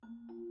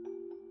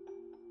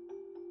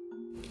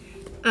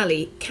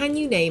Ali, can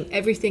you name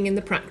everything in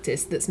the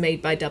practice that's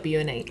made by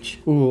W&H?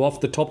 Ooh,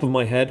 off the top of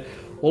my head,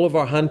 all of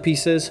our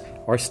handpieces,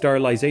 our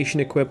sterilization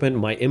equipment,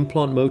 my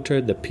implant motor,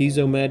 the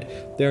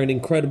PiezoMed, they're an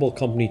incredible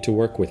company to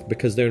work with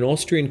because they're an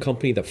Austrian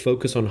company that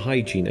focus on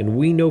hygiene, and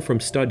we know from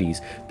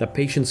studies that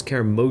patients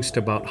care most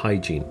about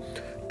hygiene.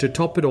 To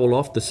top it all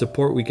off, the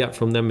support we get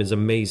from them is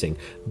amazing.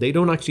 They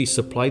don't actually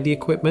supply the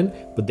equipment,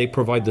 but they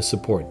provide the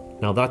support.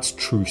 Now that's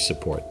true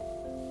support.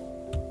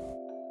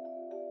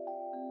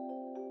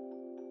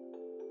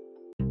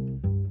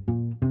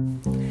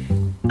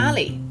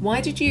 Ali,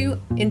 why did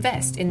you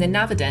invest in the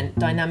Navident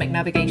dynamic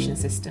navigation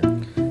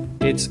system?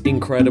 It's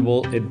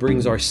incredible. It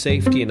brings our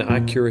safety and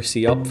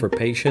accuracy up for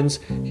patients.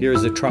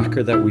 Here's a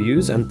tracker that we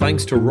use, and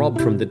thanks to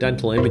Rob from the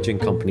dental imaging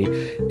company,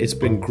 it's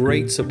been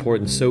great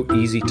support and so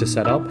easy to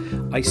set up.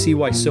 I see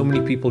why so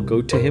many people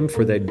go to him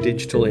for their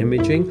digital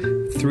imaging,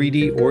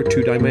 3D or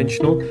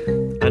 2-dimensional,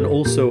 and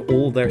also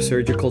all their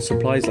surgical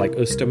supplies like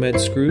Ustamed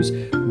screws.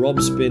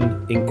 Rob's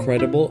been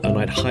incredible, and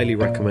I'd highly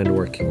recommend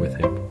working with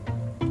him.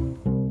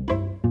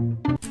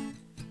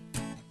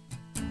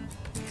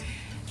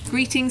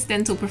 Greetings,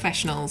 dental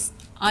professionals.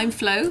 I'm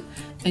Flo,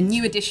 a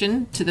new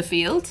addition to the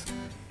field.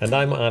 And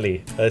I'm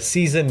Ali, a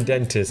seasoned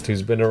dentist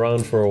who's been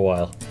around for a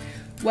while.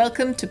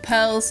 Welcome to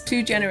Pearl's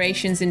 2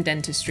 Generations in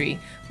Dentistry,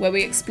 where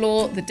we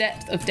explore the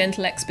depth of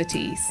dental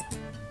expertise.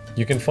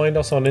 You can find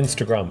us on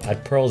Instagram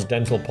at Pearl's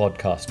Dental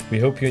Podcast. We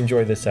hope you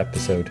enjoy this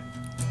episode.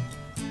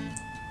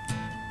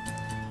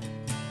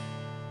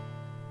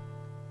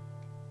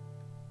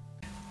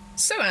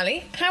 So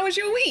Ali, how was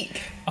your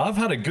week? I've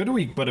had a good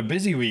week, but a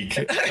busy week.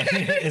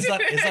 Is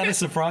that a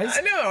surprise?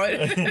 I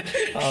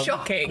know.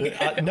 Shocking.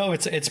 No,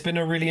 it's been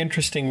a really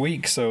interesting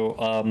week. So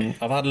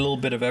I've had a little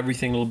bit of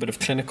everything, a little bit of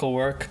clinical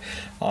work.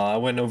 I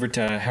went over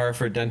to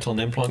Hereford Dental and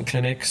Implant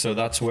Clinic. So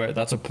that's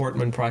a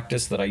Portman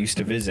practice that I used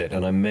to visit,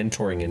 and I'm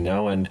mentoring in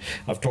now. And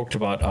I've talked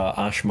about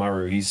Ash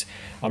Maru.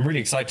 I'm really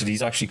excited.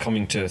 He's actually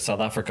coming to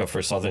South Africa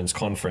for Southern's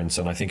conference,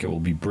 and I think it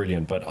will be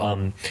brilliant. But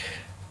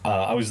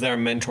I was there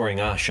mentoring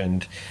Ash,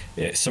 and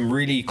some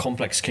really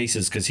complex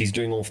cases because he's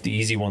doing all of the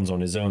easy ones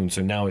on his own.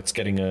 So now it's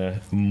getting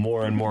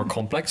more and more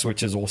complex,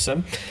 which is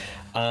awesome.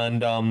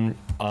 And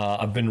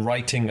I've been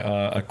writing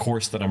a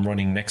course that I'm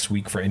running next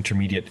week for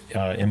intermediate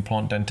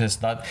implant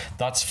dentists.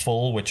 That's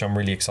full, which I'm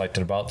really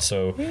excited about.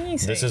 So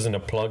Amazing. This isn't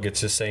a plug.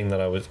 It's just saying that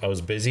I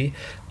was busy.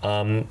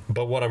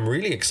 But what I'm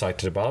really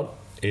excited about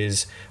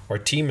is our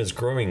team is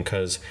growing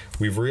because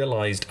we've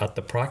realized at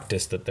the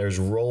practice that there's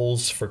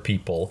roles for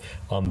people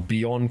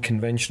beyond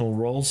conventional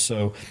roles.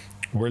 So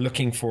we're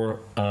looking for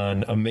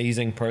an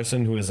amazing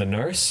person who is a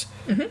nurse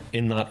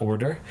in that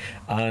order.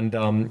 And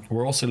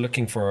we're also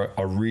looking for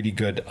a really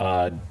good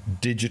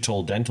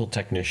digital dental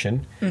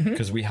technician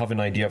because we have an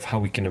idea of how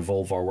we can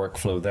evolve our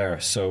workflow there.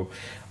 So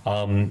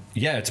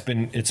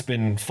it's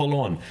been full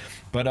on.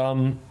 But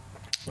I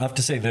have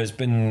to say there's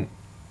been...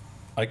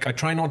 I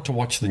try not to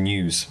watch the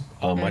news.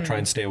 I try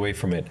and stay away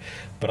from it.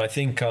 But I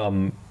think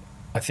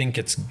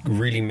it's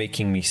really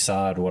making me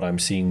sad what I'm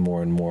seeing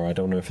more and more. I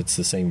don't know if it's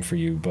the same for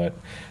you, but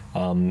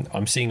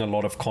I'm seeing a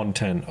lot of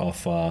content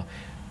of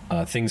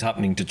things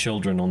happening to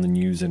children on the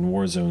news in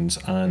war zones.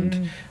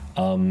 And,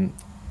 I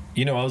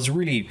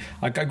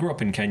grew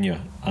up in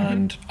Kenya,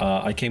 and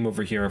I came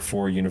over here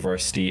for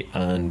university,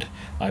 and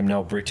I'm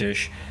now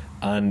British.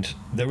 And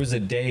there was a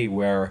day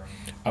where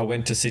I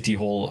went to City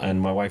Hall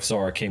and my wife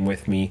Zara came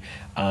with me,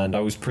 and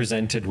I was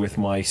presented with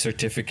my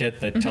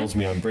certificate that tells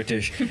me I'm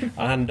British.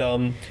 And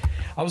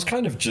I was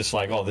kind of just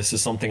like, oh, this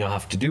is something I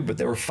have to do. But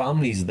there were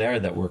families there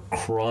that were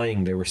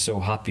crying. They were so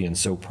happy and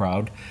so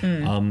proud.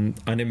 And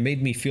it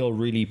made me feel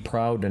really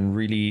proud and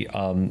really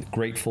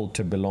grateful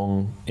to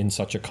belong in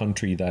such a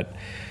country that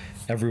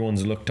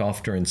everyone's looked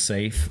after and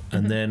safe.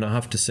 And then I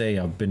have to say,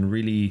 I've been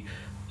really...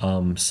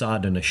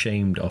 sad and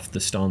ashamed of the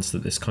stance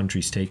that this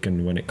country's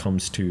taken when it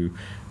comes to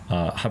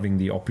having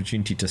the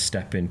opportunity to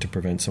step in to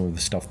prevent some of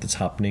the stuff that's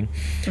happening.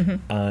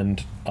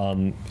 And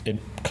it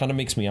kind of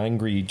makes me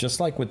angry, just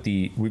like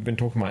we've been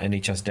talking about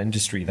NHS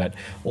dentistry, that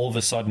all of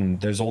a sudden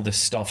there's all this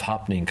stuff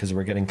happening because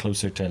we're getting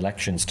closer to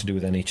elections to do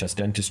with NHS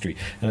dentistry.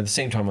 And at the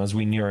same time, as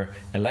we near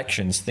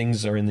elections,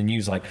 things are in the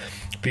news like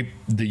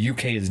the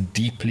UK is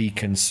deeply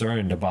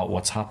concerned about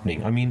what's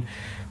happening. I mean,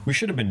 we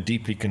should have been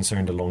deeply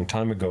concerned a long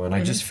time ago. And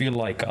I just feel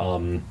like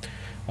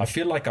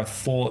I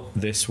thought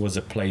this was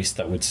a place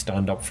that would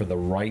stand up for the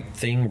right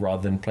thing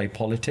rather than play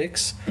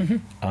politics.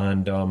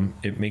 And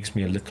it makes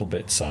me a little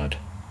bit sad.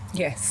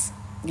 Yes.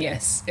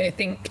 I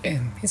think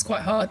it's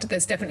quite hard.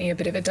 There's definitely a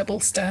bit of a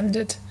double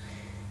standard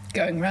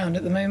going around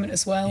at the moment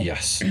as well.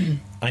 Yes. And,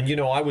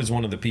 I was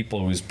one of the people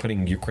who was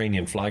putting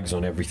Ukrainian flags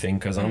on everything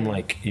because I'm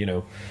like,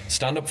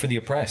 stand up for the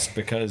oppressed,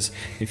 because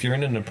if you're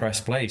in an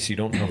oppressed place, you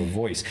don't have a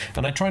voice.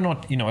 And I try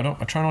not,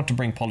 I try not to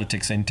bring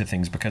politics into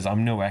things because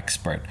I'm no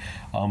expert.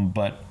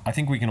 But I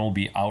think we can all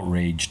be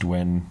outraged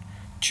when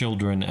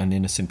children and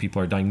innocent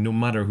people are dying, no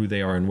matter who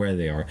they are and where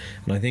they are.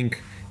 And I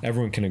think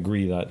everyone can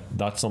agree that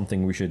that's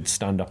something we should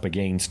stand up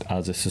against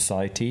as a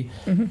society.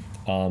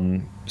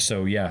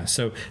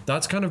 So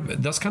that's kind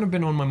of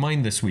been on my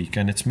mind this week,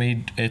 and it's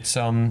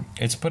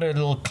put a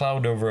little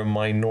cloud over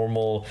my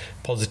normal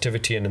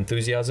positivity and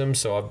enthusiasm.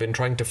 So I've been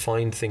trying to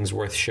find things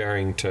worth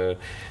sharing to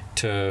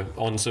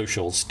on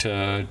socials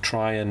to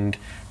try and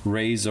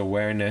raise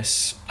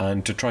awareness,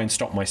 and to try and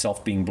stop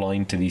myself being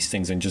blind to these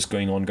things and just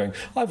going,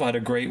 I've had a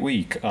great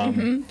week.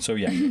 So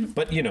yeah,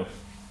 but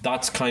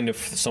that's kind of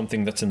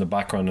something that's in the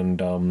background,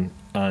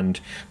 and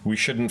we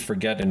shouldn't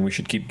forget, and we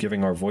should keep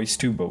giving our voice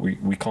to, but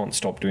we can't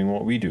stop doing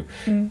what we do.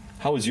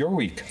 How was your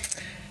week?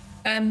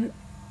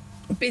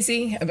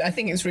 Busy. I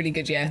think it was really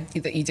good,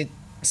 that you did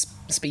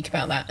speak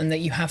about that, and that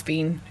you have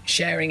been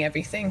sharing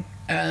everything.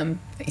 You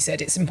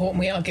said it's important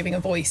we are giving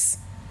a voice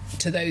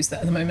to those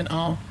that at the moment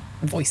are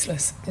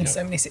voiceless in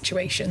so many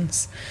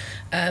situations.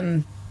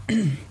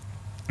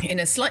 In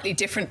a slightly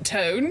different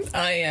tone,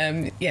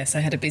 I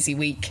had a busy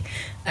week.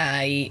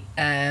 I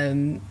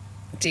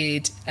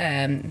did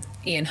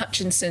Ian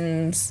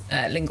Hutchinson's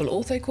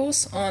lingual ortho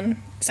course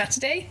on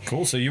Saturday.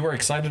 Cool. So you were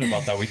excited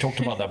about that. We talked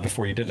about that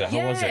before you did it.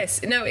 How was it?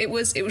 Yes. No, it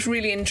was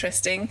really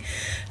interesting.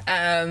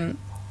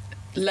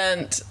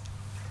 Learnt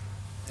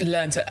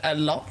a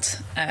lot.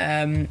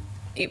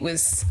 It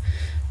was.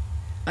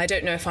 I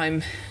don't know if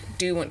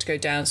do want to go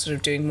down sort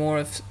of doing more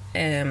of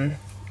big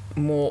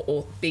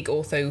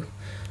ortho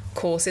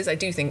courses. I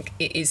do think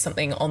it is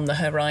something on the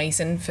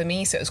horizon for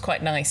me, so it was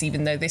quite nice,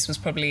 even though this was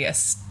probably a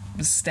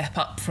step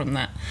up from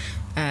that.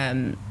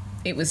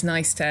 It was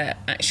nice to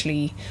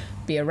actually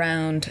be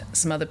around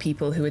some other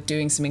people who are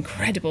doing some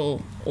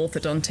incredible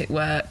orthodontic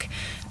work.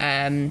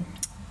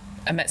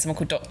 I met someone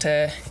called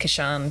Dr.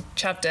 Kishan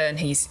Chavda, and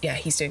he's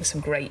doing some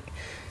great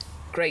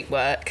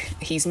work.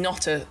 He's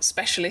not a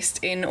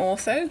specialist in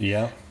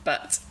ortho,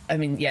 but I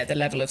mean, the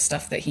level of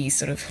stuff that he's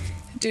sort of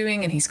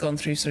doing, and he's gone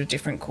through sort of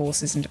different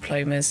courses and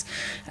diplomas.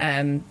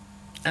 And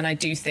I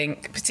do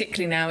think,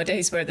 particularly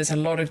nowadays where there's a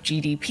lot of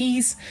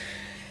GDPs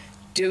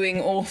doing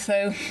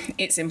ortho,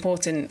 it's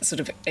important sort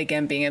of,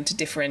 again, being able to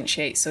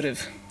differentiate sort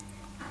of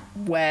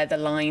where the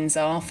lines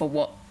are for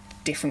what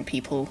different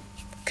people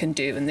can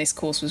do. And this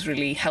course was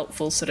really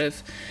helpful, sort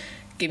of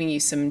giving you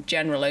some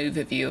general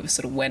overview of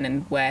sort of when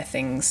and where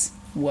things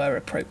were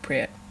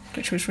appropriate,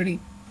 which was really,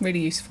 really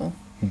useful.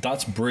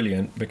 That's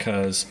brilliant,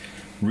 because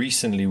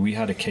recently we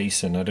had a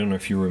case, and I don't know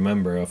if you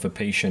remember, of a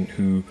patient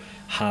who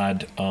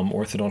had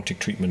orthodontic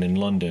treatment in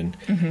London.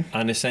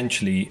 And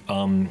essentially,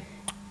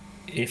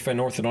 if an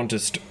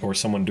orthodontist or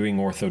someone doing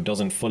ortho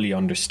doesn't fully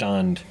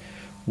understand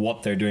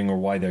what they're doing or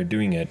why they're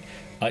doing it,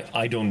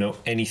 I don't know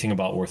anything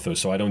about ortho,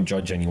 so I don't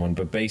judge anyone,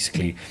 but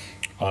basically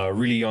a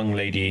really young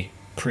lady,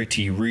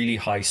 pretty, really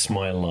high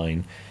smile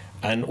line,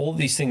 and all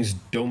these things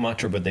don't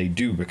matter, but they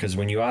do, because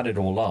when you add it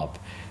all up,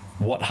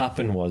 what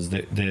happened was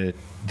the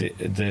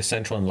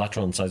central and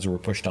lateral incisor were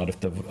pushed out of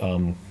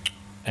the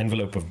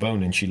envelope of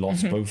bone, and she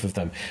lost both of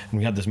them, and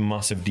we had this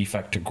massive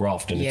defect to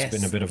graft, and it's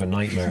been a bit of a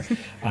nightmare.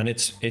 And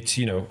it's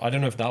I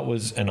don't know if that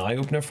was an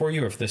eye-opener for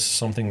you, or if this is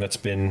something that's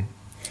been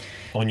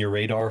on your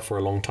radar for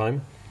a long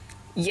time.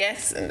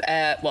 Yes,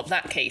 well,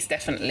 that case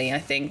definitely, I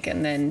think,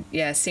 and then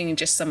seeing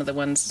just some of the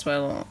ones as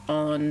well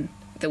on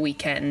the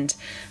weekend.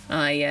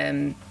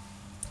 I'm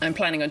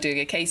planning on doing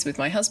a case with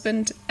my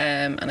husband,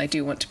 and I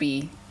do want to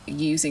be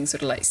using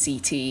sort of like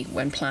CT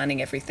when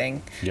planning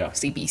everything,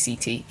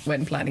 CBCT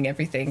when planning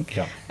everything,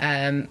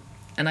 and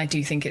I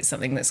do think it's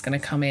something that's going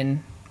to come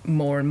in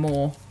more and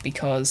more,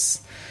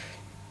 because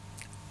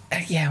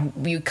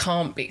you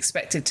can't be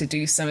expected to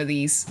do some of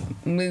these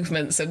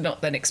movements and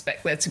not then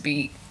expect there to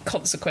be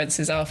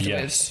consequences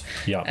afterwards.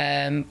 Now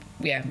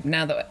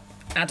that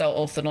adult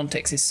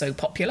orthodontics is so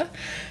popular,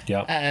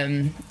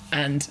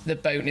 and the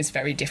bone is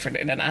very different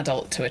in an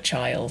adult to a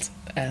child,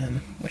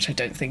 which I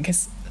don't think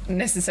is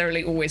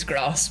necessarily always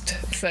grasped.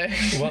 So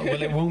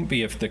well, it won't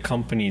be if the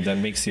company that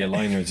makes the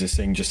aligners is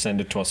saying just send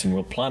it to us and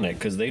we'll plan it,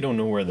 because they don't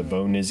know where the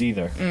bone is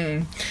either.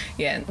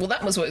 Well,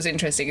 that was what was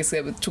interesting, is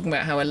they were talking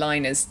about how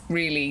aligners,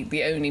 really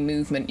the only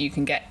movement you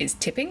can get is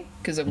tipping,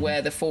 because of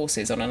where the force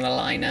is on an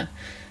aligner,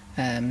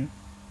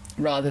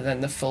 rather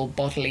than the full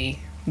bodily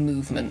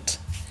movement.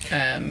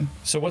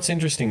 So what's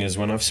interesting is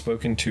when I've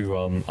spoken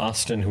to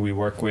Aston, who we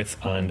work with,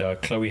 and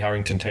Chloe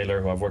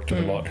Harrington-Taylor, who I've worked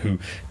with a lot, who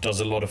does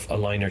a lot of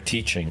aligner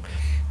teaching,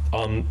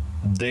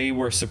 they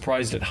were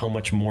surprised at how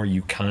much more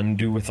you can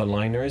do with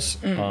aligners.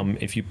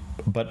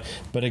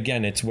 But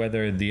again, it's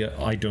whether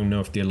I don't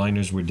know if the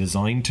aligners were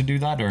designed to do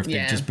that, or if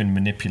they've just been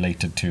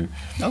manipulated to.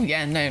 Well,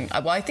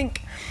 I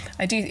think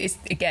I do.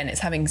 It's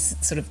having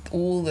sort of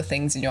all the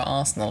things in your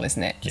arsenal,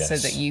 isn't it? Yes. So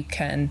that you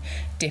can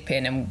dip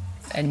in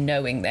and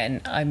knowing then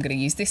I'm going to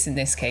use this in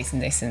this case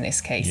and this in this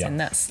case, and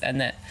that's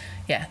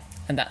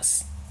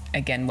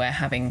again where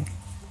having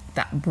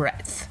that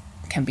breadth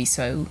can be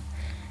so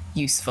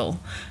useful.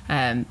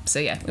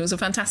 It was a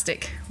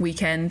fantastic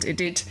weekend.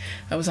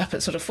 I was up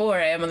at sort of 4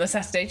 a.m. on the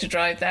Saturday to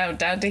drive down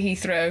to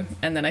Heathrow,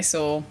 and then I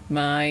saw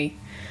my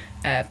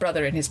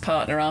brother and his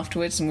partner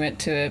afterwards, and we went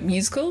to a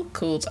musical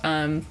called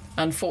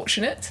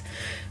Unfortunate,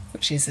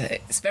 which is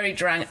it's very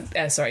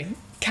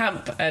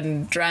camp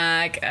and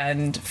drag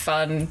and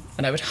fun,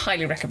 and I would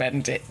highly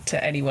recommend it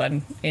to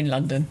anyone in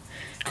London.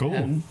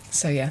 Cool.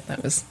 So yeah,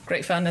 that was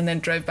great fun, and then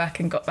drove back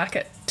and got back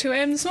at 2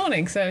 a.m. this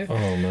morning. So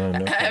Oh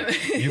man, okay.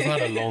 You've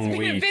had a long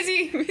week.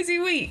 busy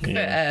week,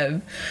 Yeah.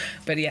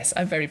 but yes,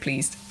 I'm very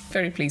pleased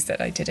that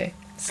I did it.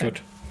 So,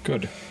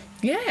 Good.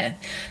 yeah,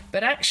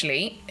 but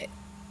actually,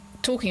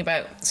 talking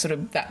about sort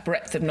of that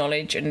breadth of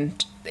knowledge,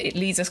 and it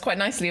leads us quite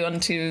nicely on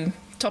to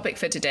topic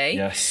for today.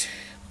 Yes.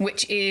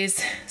 Which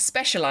is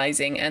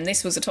specialising. And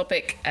this was a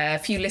topic a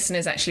few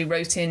listeners actually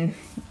wrote in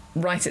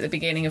right at the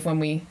beginning of when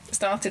we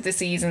started the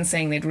season,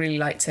 saying they'd really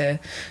like to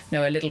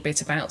know a little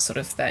bit about sort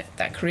of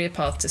that career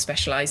path to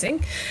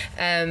specialising.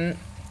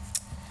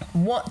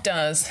 What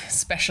does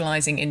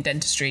specialising in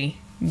dentistry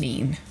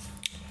mean?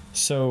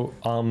 So,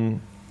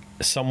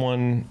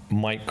 someone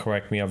might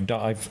correct me.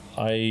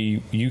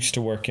 I used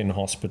to work in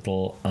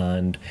hospital,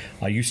 and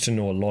I used to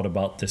know a lot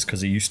about this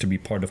because it used to be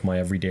part of my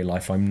everyday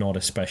life. I'm not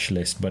a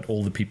specialist, but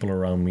all the people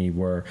around me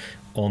were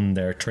on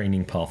their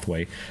training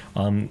pathway.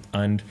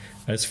 And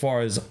as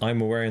far as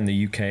I'm aware, in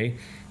the UK,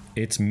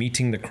 it's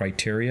meeting the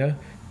criteria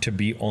to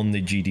be on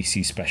the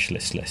GDC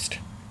specialist list.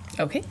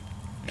 Okay.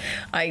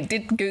 I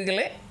did Google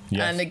it.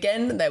 Yes. And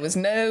again, there was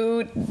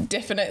no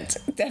definite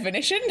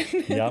definition.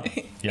 Yep.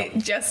 It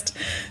just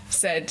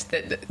said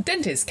that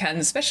dentists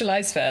can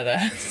specialise further.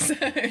 So.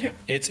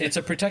 It's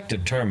a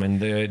protected term, and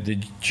the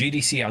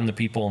GDC and the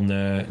people on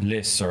the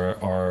lists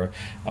are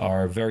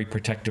very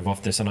protective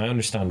of this, and I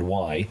understand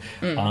why.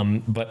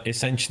 But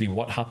essentially,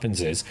 what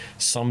happens is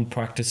some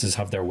practices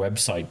have their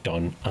website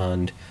done,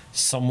 and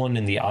someone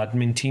in the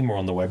admin team or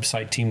on the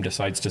website team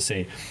decides to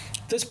say,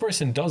 this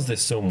person does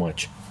this so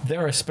much,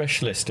 they're a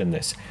specialist in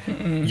this.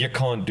 You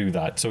can't do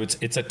that. So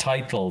it's a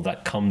title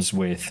that comes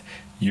with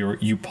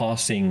you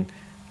passing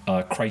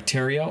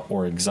criteria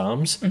or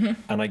exams,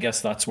 and I guess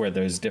that's where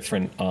there's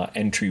different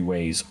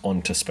entryways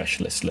onto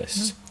specialist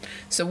lists.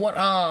 So what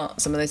are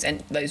some of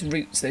those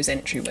routes, those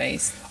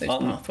entryways, those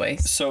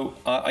pathways? So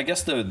I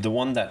guess the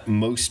one that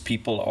most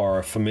people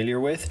are familiar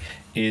with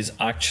is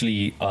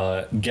actually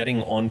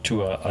getting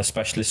onto a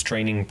specialist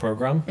training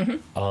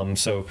program.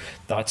 So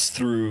that's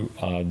through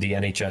the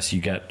NHS.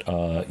 You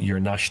get your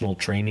national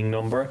training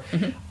number,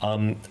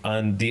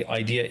 and the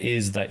idea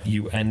is that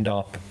you end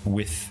up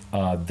with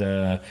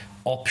the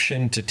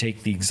option to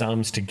take the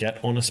exams to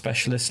get on a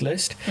specialist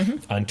list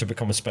and to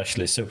become a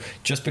specialist. So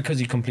just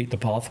because you complete the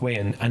pathway,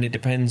 and it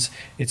depends,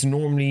 it's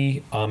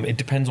normally it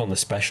depends on the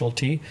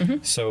specialty.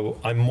 So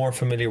I'm more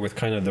familiar with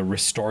kind of the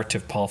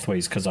restorative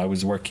pathways because I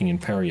was working in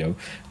perio,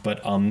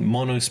 but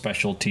mono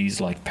specialties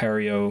like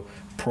perio,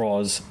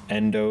 pros,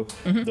 endo,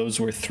 those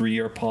were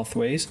 3-year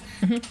pathways.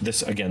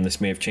 This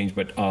may have changed,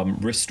 but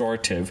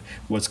restorative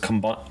was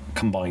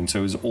combined, so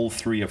it was all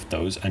 3 of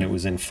those, and it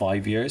was in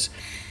 5 years.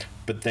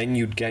 But then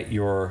you'd get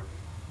your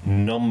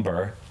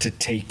number to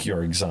take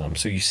your exam.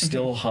 So you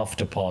still have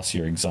to pass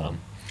your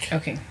exam.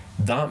 Okay.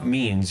 That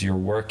means you're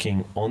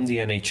working on the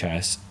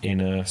NHS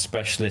in a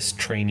specialist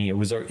trainee.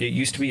 It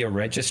used to be a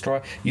registrar,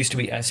 it used to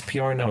be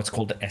SPR, now it's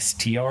called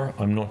STR.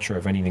 I'm not sure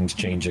if anything's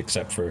changed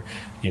except for,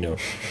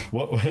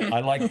 what I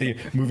like the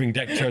moving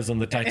deck chairs on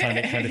the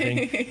Titanic kind of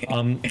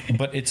thing.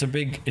 But it's a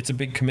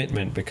big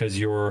commitment because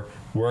you're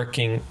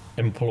working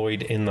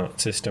employed in that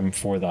system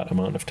for that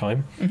amount of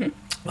time.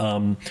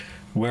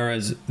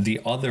 Whereas the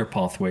other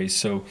pathways,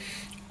 so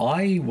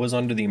I was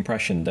under the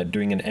impression that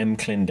doing an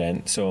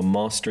MClin-Dent, so a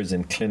master's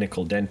in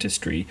clinical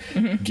dentistry,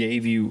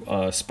 gave you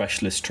a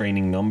specialist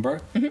training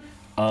number.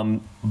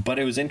 But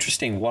it was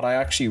interesting. What I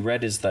actually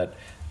read is that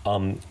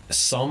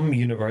some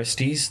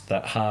universities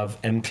that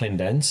have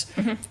MClin-Dents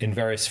in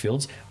various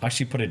fields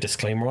actually put a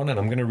disclaimer on, and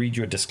I'm going to read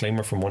you a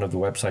disclaimer from one of the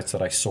websites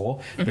that I saw,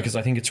 because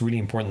I think it's really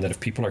important that if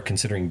people are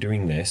considering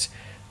doing this,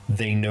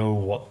 they know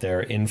what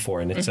they're in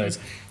for. And it says,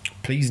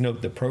 please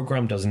note the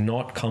program does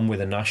not come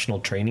with a national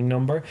training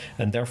number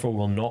and therefore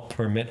will not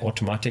permit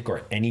automatic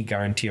or any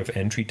guarantee of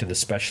entry to the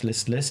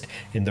specialist list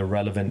in the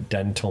relevant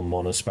dental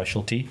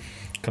monospecialty.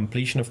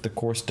 Completion of the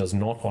course does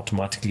not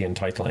automatically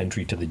entitle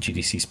entry to the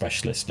GDC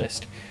specialist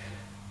list.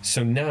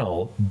 So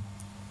now,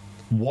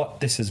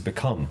 what this has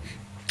become,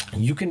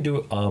 you can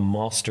do a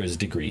master's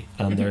degree,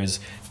 and there's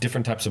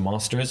different types of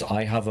masters.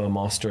 I have a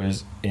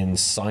master's in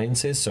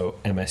sciences, so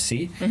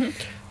MSc,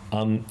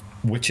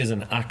 which is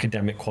an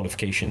academic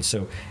qualification.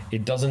 So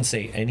it doesn't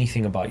say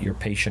anything about your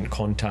patient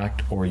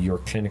contact or your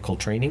clinical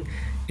training.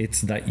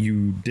 It's that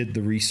you did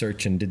the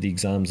research and did the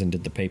exams and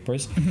did the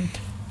papers.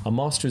 A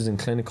master's in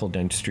clinical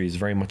dentistry is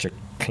very much a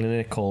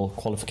clinical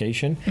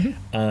qualification,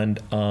 and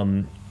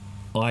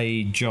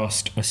I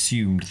just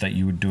assumed that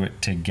you would do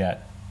it to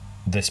get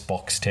this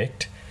box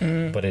ticked,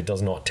 but it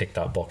does not tick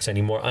that box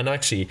anymore. And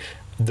actually,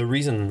 the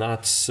reason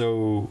that's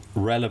so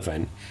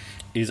relevant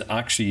is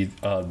actually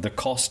the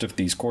cost of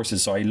these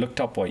courses. So I looked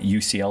up what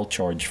UCL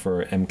charge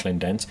for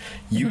MClin-Dents.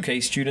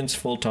 UK students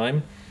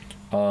full-time,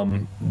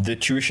 the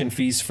tuition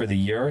fees for the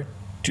year,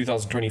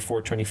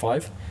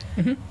 2024-25,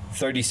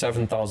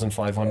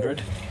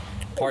 37,500.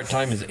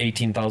 Part-time is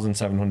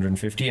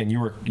 18,750, and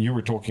you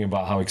were talking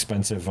about how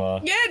expensive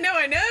Yeah, no,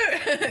 I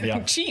know.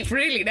 Yeah. Cheap,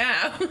 really,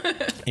 now.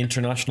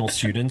 international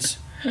students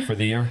for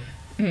the year,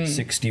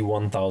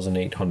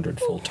 61,800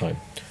 full-time.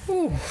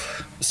 Ooh.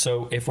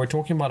 So if we're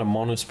talking about a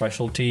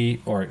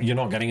monospecialty, or you're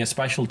not getting a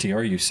specialty,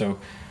 are you? So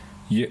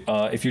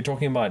if you're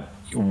talking about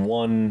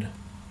one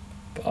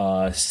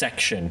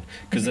section,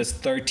 because there's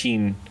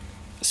 13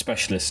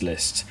 specialist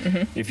lists.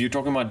 If you're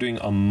talking about doing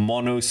a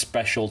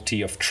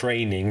mono-specialty of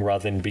training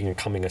rather than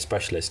becoming a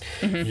specialist,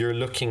 you're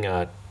looking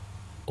at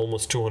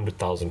almost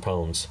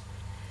 £200,000.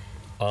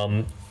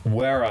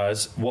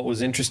 Whereas what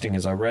was interesting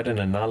is I read an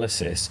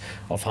analysis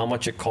of how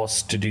much it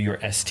costs to do your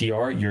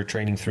STR, your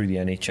training through the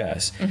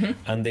NHS,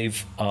 and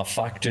they've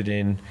factored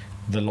in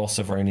the loss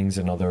of earnings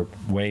in other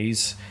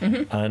ways.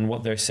 And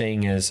what they're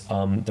saying is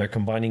they're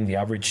combining the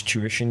average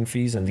tuition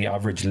fees and the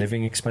average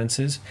living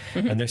expenses.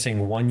 And they're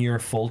saying 1 year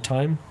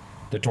full-time,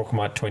 they're talking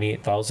about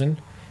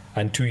 28,000,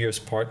 and 2 years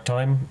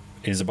part-time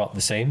is about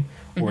the same,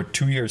 or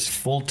 2 years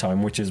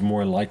full-time, which is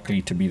more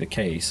likely to be the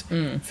case,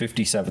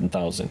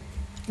 57,000.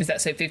 Is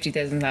that so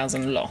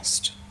 50,000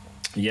 lost?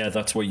 Yeah,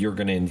 that's what you're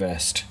going to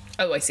invest.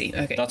 Oh, I see.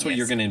 Okay. That's what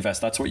you're going to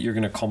invest. That's what you're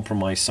going to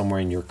compromise somewhere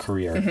in your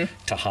career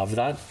to have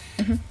that.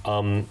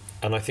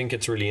 And I think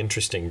it's really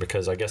interesting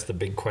because I guess the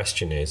big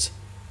question is,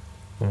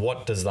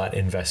 what does that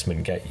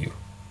investment get you?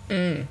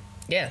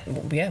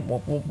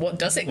 What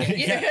does it get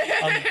you?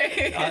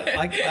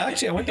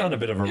 I went down a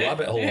bit of a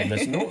rabbit hole on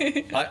this.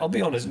 I'll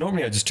be honest.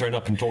 Normally, I just turn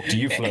up and talk to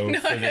you, Flo,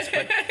 for this.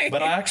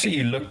 But I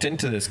actually looked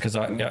into this because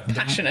I'm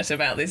passionate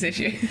about this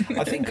issue.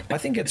 I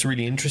think it's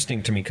really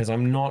interesting to me because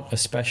I'm not a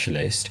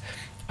specialist,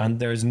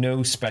 and there's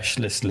no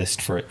specialist list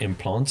for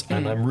implants,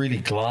 and I'm really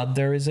glad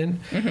there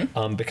isn't,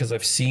 because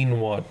I've seen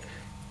what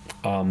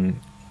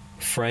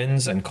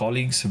friends and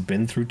colleagues have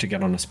been through to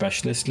get on a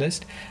specialist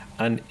list,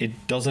 and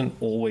it doesn't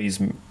always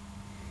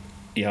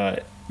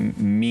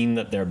mean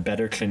that they're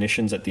better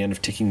clinicians at the end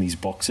of ticking these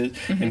boxes.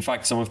 In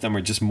fact, some of them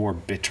are just more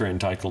bitter,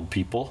 entitled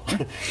people.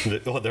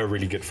 They're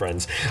really good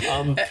friends.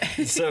 No,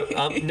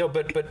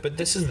 but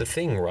this is the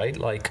thing, right?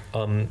 Like,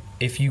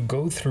 if you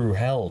go through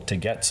hell to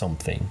get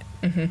something,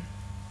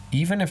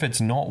 even if it's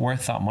not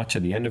worth that much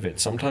at the end of it,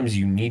 sometimes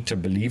you need to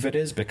believe it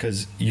is,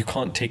 because you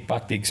can't take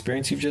back the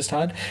experience you've just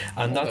had.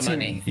 And all that's the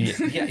money.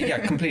 Yeah,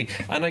 completely.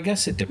 And I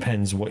guess it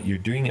depends what you're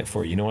doing it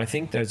for. You know, I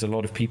think there's a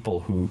lot of people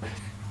who,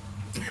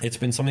 it's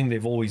been something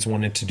they've always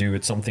wanted to do.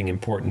 It's something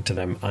important to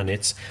them, and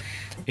it's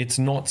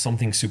not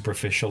something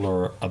superficial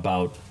or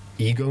about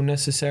ego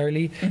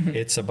necessarily.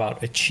 It's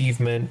about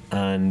achievement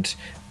and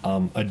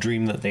a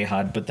dream that they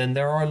had. But then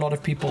there are a lot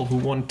of people who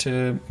want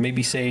to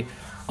maybe say,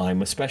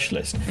 I'm a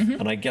specialist,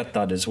 and I get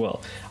that as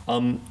well.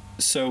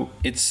 So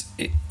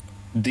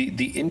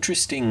the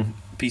interesting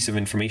piece of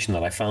information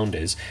that I found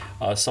is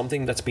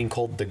something that's been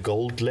called the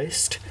gold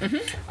list,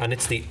 and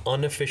it's the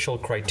unofficial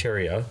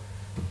criteria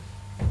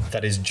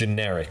that is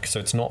generic, so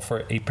it's not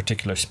for a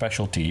particular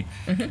specialty,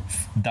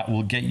 that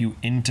will get you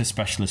into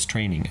specialist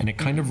training, and it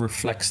kind of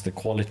reflects the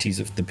qualities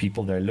of the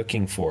people they're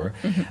looking for,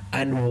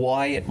 and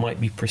why it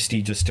might be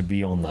prestigious to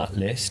be on that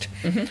list.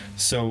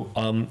 So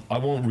I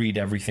won't read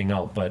everything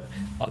out, but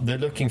they're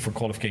looking for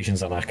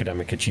qualifications and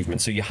academic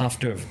achievement, so you have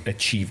to have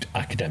achieved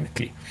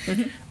academically.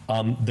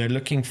 They're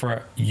looking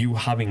for you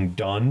having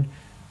done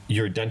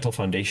your dental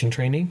foundation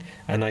training,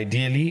 and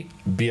ideally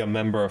be a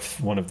member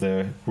of one of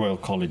the Royal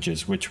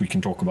Colleges, which we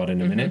can talk about in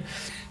a minute.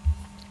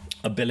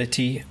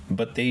 Ability,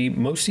 but they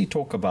mostly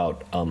talk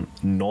about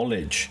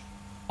knowledge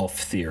of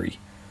theory.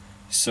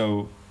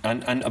 So,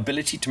 and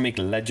ability to make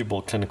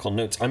legible clinical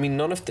notes. I mean,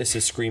 none of this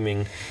is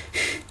screaming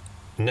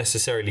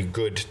necessarily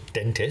good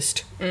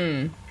dentist.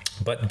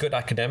 But good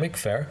academic,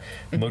 fair.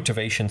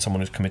 Motivation, someone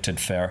who's committed,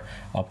 fair.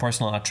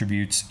 Personal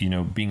attributes, you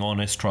know, being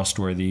honest,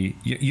 trustworthy.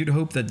 You'd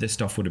hope that this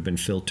stuff would have been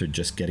filtered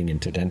just getting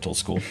into dental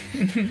school.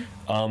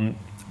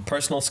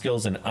 Personal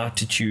skills and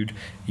attitude,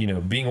 you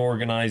know, being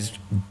organized,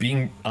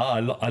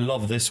 I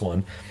love this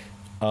one.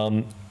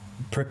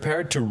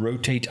 Prepared to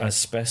rotate as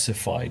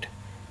specified.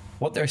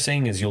 What they're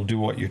saying is you'll do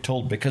what you're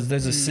told, because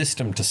there's a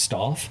system to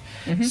staff.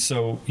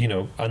 So, you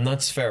know, and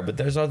that's fair, but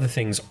there's other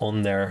things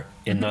on there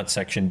in that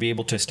section. Be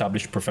able to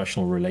establish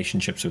professional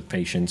relationships with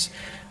patients,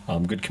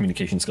 good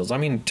communication skills. I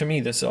mean, to me,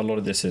 a lot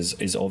of this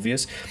is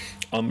obvious.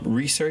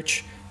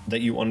 Research,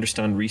 that you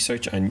understand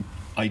research, and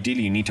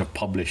ideally you need to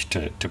publish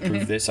to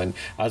prove this. And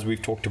as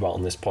we've talked about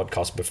on this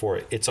podcast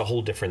before, it's a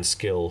whole different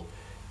skill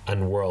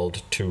and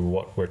world to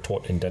what we're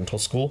taught in dental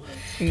school.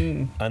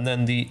 And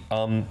then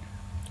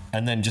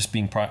and then just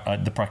being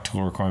the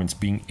practical requirements,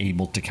 being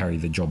able to carry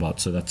the job out.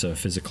 So that's a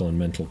physical and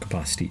mental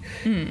capacity.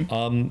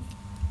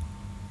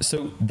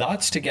 So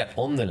that's to get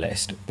on the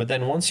list. But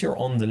then once you're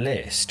on the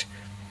list,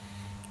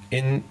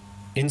 in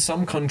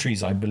some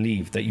countries, I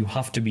believe that you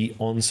have to be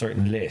on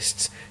certain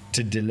lists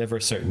to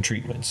deliver certain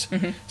treatments.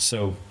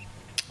 So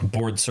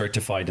board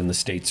certified in the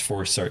States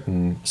for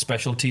certain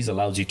specialties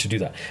allows you to do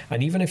that.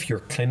 And even if you're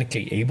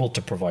clinically able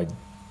to provide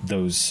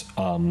those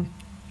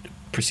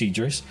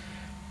procedures,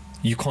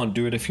 you can't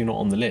do it if you're not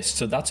on the list.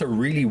 So that's a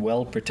really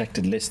well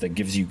protected list that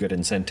gives you good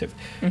incentive.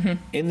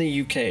 In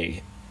the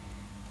UK,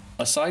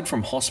 aside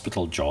from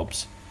hospital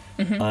jobs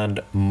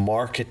and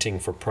marketing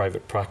for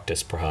private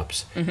practice,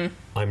 perhaps,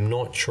 I'm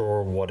not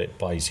sure what it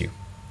buys you.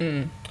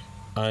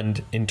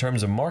 And in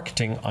terms of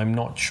marketing, I'm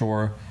not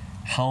sure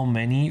how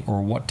many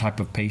or what type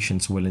of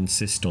patients will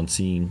insist on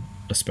seeing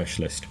a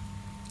specialist.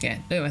 Yeah,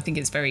 no, I think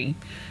it's very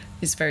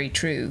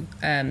true.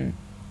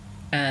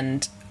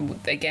 And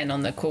again,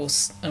 on the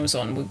course I was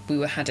on,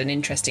 we had an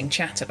interesting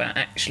chat about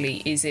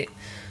actually, is it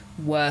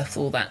worth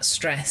all that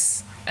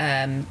stress,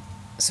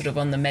 sort of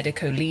on the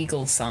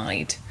medico-legal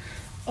side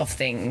of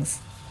things,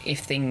 if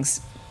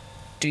things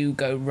do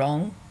go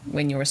wrong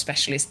when you're a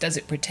specialist? Does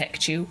it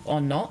protect you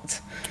or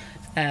not?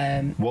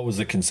 What was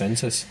the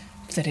consensus?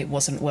 That it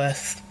wasn't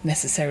worth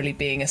necessarily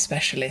being a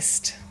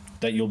specialist.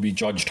 That you'll be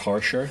judged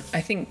harsher? I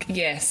think,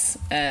 yes.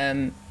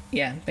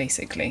 Yeah,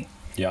 basically.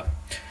 Yeah.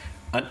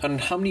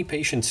 And how many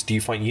patients do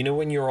you find,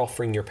 when you're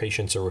offering your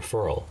patients a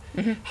referral,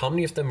 how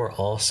many of them are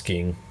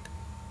asking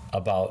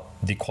about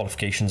the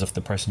qualifications of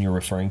the person you're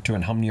referring to,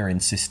 and how many are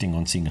insisting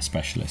on seeing a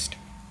specialist?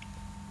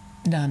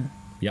 None.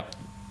 Yep.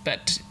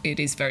 But it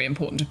is very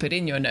important to put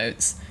in your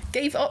notes,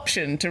 gave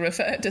option to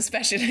refer to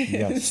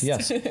specialists.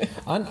 Yes.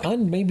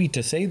 And maybe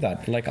to say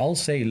that, like, I'll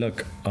say,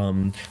 look,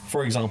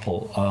 for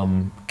example,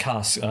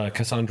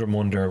 Cassandra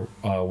Monder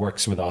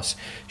works with us.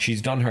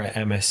 She's done her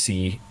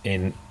MSc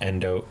in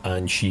endo,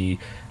 and she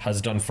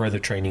has done further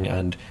training,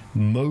 and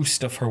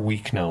most of her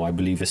week now, I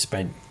believe, is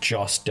spent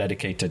just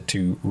dedicated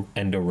to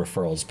endo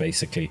referrals,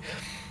 basically.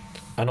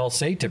 And I'll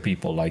say to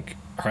people, like,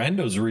 her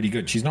endo is really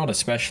good. She's not a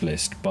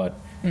specialist, but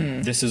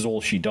this is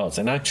all she does.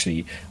 And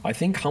actually, I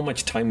think how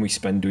much time we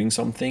spend doing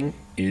something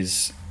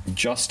is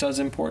just as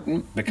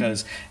important,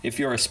 because if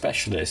you're a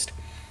specialist,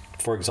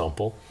 for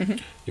example,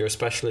 you're a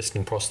specialist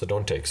in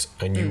prosthodontics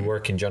and you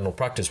work in general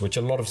practice, which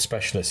a lot of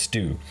specialists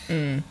do.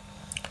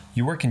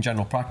 You work in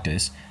general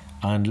practice,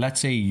 and let's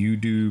say you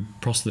do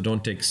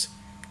prosthodontics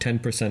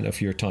 10%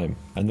 of your time,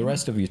 and the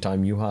rest of your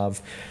time you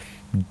have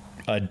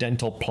a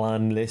dental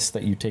plan list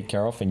that you take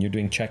care of, and you're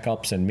doing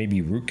checkups and maybe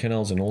root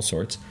canals and all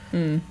sorts.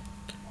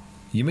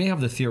 You may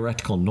have the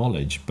theoretical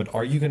knowledge, but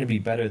are you going to be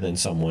better than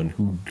someone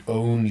who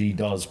only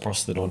does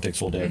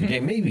prosthodontics all day every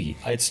day? Maybe.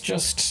 It's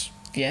just...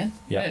 Yeah,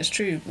 it's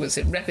true. Was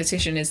it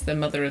repetition is the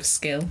mother of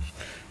skill?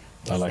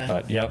 I like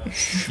that.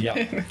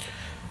 Yep.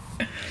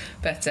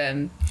 But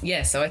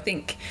so I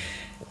think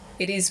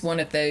it is one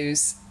of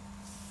those...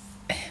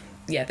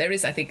 Yeah, there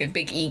is, I think, a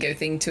big ego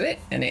thing to it,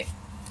 and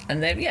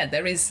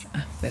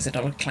there's a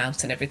lot of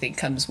clout and everything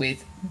comes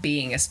with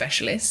being a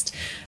specialist.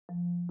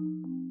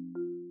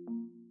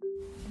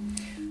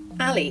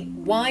 Ali,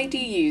 why do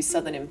you use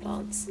Southern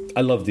implants?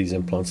 I love these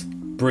implants.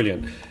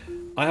 Brilliant.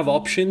 I have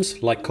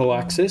options like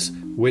coaxis,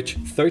 which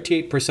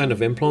 38%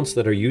 of implants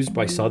that are used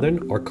by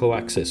Southern are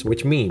coaxis,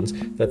 which means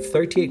that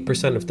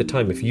 38% of the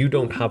time, if you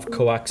don't have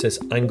coaxis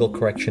angle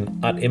correction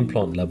at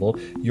implant level,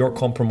 you're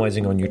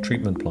compromising on your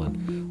treatment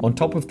plan. On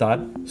top of that,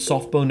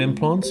 soft bone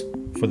implants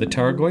for the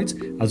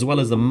pterygoids, as well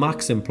as the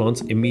max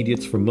implants,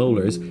 immediates for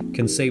molars,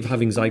 can save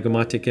having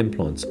zygomatic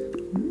implants.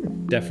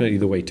 Definitely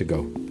the way to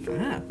go.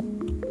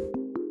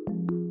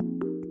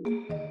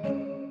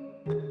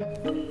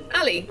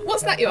 Ali,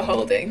 what's that you're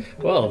holding?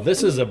 Well,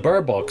 this is a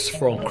burr box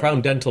from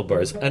Crown Dental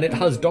Burrs, and it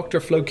has Dr.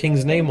 Flo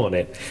King's name on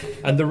it.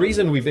 And the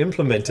reason we've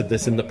implemented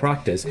this in the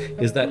practice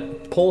is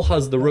that Paul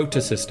has the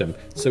rota system,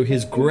 so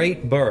his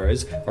great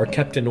burrs are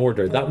kept in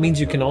order. That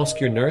means you can ask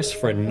your nurse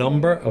for a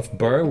number of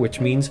burr, which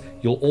means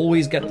you'll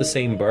always get the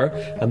same burr,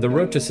 and the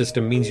rota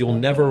system means you'll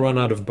never run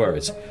out of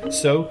burrs.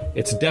 So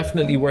it's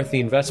definitely worth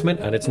the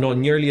investment, and it's not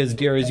nearly as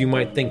dear as you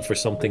might think for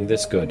something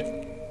this good.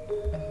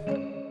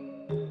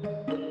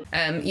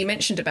 You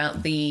mentioned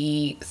about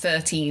the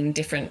 13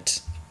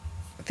 different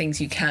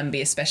things you can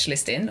be a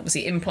specialist in.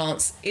 Obviously,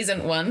 implants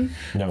isn't one.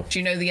 No. Do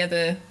you know the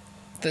other,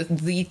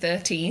 the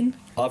 13?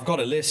 I've got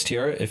a list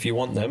here if you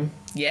want them.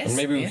 Yes. And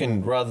maybe we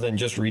can, rather than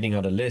just reading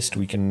out a list,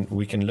 we can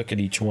look at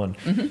each one.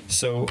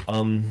 So,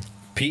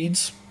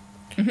 peds,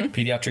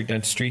 pediatric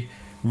dentistry,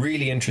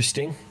 really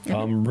interesting.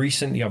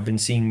 Recently, I've been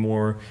seeing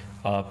more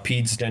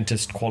peds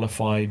dentist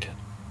qualified,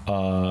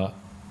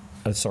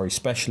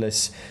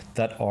 specialists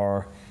that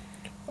are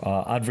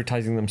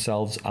advertising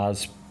themselves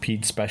as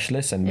ped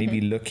specialists, and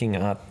maybe looking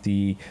at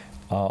the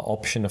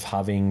option of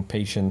having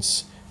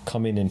patients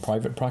come in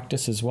private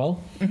practice as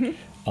well,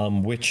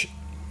 which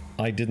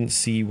I didn't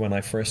see when I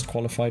first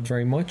qualified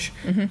very much.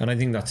 And I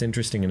think that's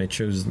interesting, and it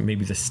shows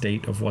maybe the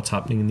state of what's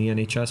happening in the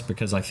NHS,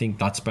 because I think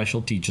that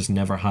specialty just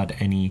never had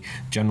any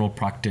general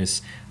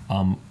practice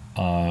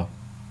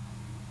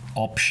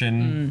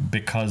option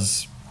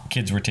because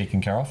kids were taken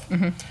care of.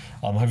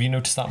 Have you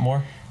noticed that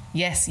more?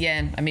 Yes,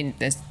 yeah. I mean,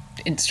 there's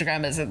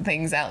Instagrammers and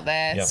things out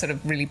there sort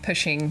of really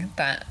pushing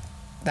that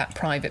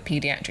private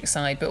pediatric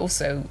side, but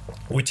also...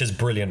 Which is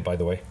brilliant, by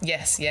the way.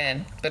 Yes, yeah.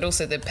 But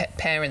also the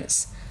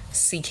parents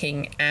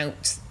seeking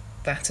out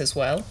that as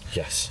well.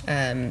 Yes.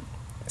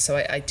 So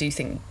I do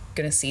think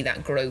going to see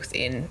that growth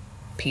in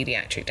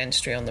pediatric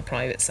dentistry on the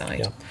private side.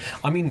 Yeah,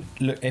 I mean,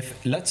 look,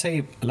 if let's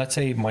say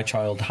my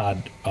child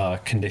had a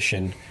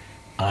condition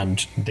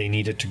and they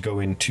needed to go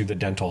into the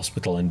dental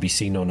hospital and be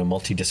seen on a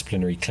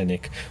multidisciplinary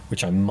clinic,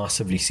 which I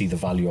massively see the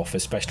value of,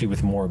 especially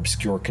with more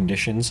obscure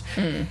conditions.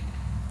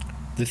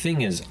 The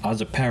thing is,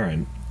 as a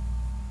parent,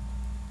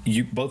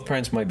 both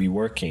parents might be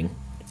working,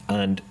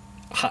 and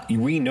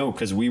we know,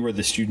 because we were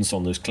the students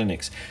on those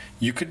clinics,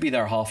 you could be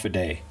there half a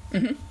day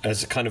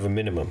as kind of a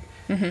minimum.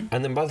 And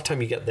then by the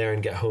time you get there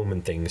and get home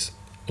and things,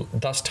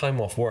 that's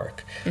time off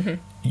work.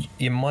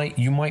 You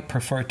might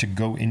prefer to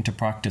go into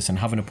practice and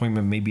have an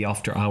appointment maybe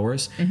after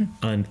hours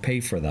and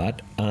pay for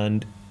that.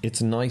 And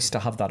it's nice to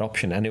have that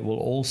option, and it will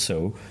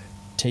also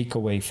take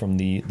away from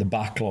the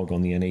backlog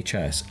on the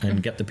NHS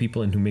and get the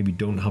people in who maybe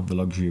don't have the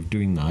luxury of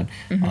doing that,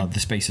 the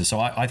spaces. So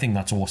I think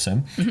that's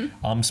awesome.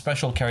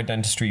 Special care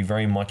dentistry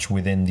very much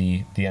within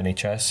the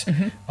NHS.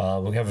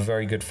 We have a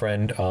very good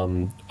friend.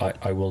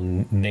 I will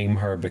name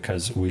her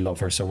because we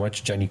love her so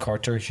much. Jenny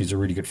Carter. She's a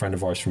really good friend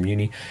of ours from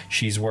uni.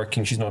 She's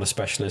not a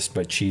specialist,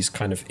 but she's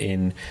kind of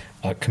in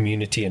a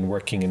community and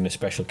working in the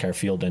special care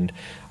field. And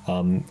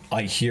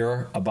I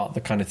hear about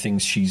the kind of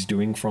things she's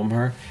doing from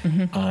her.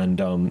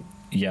 And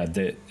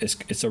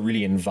it's a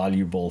really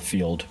invaluable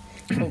field.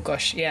 Oh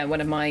gosh, yeah.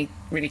 One of my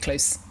really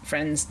close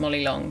friends,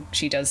 Molly Long,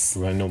 she does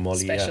Molly,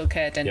 special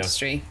care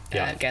dentistry.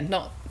 Again,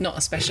 not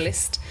a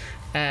specialist,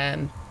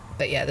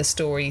 but yeah, the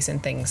stories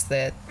and things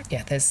that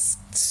there's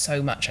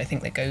so much I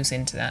think that goes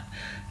into that.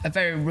 A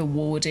very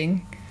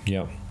rewarding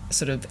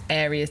sort of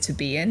area to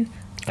be in.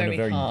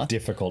 Very hard.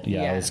 Difficult.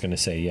 I was going to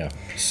say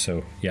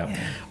So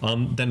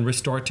then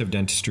restorative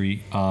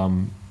dentistry,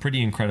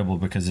 pretty incredible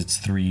because it's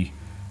three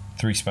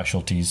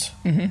specialties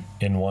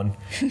in one.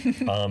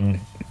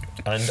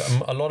 And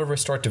a lot of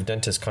restorative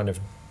dentists kind of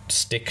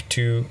stick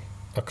to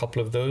a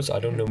couple of those. I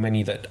don't know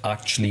many that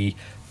actually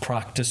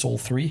practice all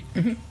three.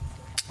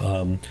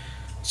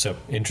 So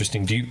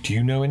interesting. Do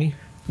you know any?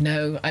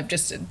 No, I'm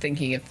just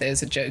thinking if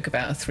there's a joke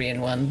about a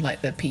 3-in-1,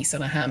 like the piece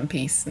on a ham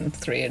piece and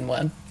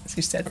 3-in-1. As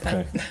you said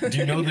that. Do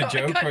you know the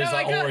joke, or is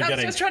that all we're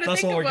getting?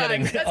 That's all we're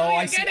getting. That's all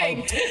you're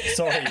getting.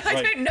 Sorry.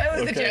 I don't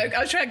know the joke.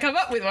 I was trying to come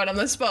up with one on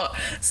the spot.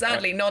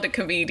 Sadly, not a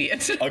comedian.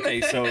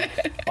 Okay, so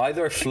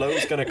either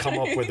Flo's going to come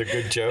up with a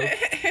good joke,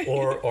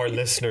 or our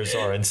listeners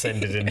are, and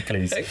send it in,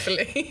 please.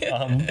 Hopefully.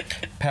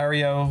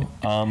 Perio,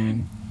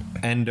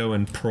 endo,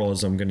 and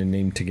pros I'm going to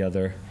name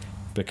together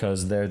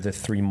because they're the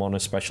three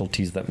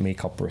monospecialties that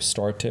make up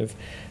restorative.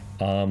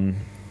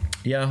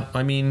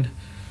 I mean,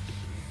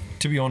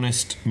 to be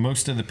honest,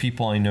 most of the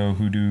people I know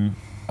who do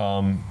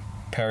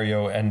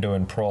perio, endo,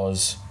 and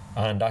pros,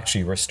 and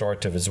actually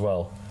restorative as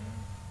well,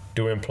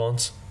 do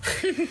implants.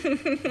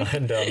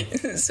 And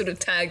it sort of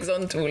tags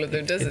onto all of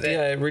them, doesn't it?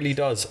 Yeah, it really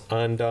does.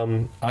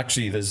 And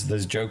actually,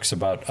 there's jokes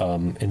about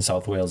in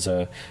South Wales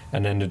an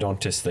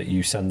endodontist that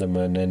you send them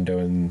an endo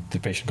and the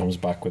patient comes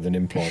back with an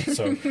implant.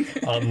 So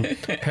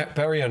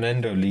perio and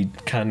endo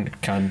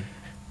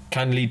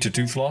can lead to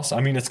tooth loss.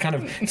 I mean, it's kind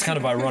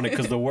of ironic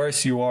because the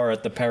worse you are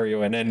at the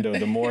perio and endo,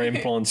 the more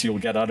implants you'll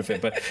get out of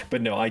it.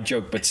 But no, I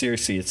joke. But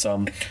seriously, it's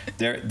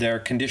there are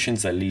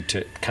conditions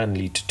that can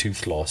lead to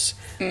tooth loss,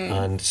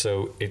 and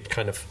so it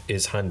kind of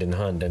is hand in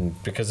hand.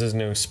 And because there's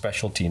no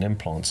specialty in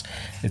implants,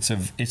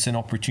 it's an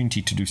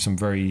opportunity to do some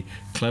very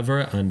clever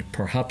and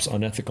perhaps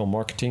unethical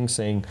marketing,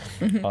 saying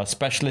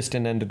specialist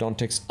in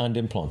endodontics and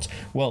implants.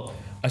 Well,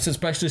 I said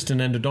specialist in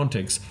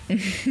endodontics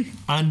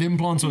and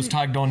implants was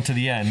tagged on to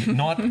the end,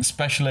 not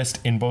specialist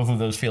in both of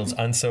those fields.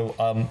 And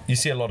so you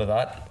see a lot of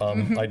that.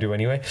 I do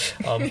anyway.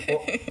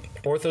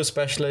 Ortho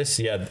specialists,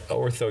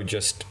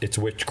 ortho it's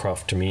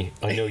witchcraft to me.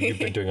 I know you've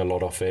been doing a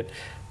lot of it.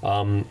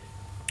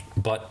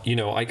 But,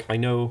 I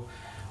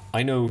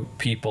know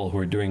people who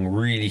are doing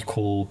really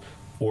cool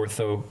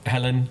ortho.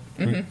 Helen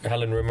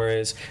Rimmer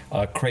is,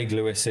 Craig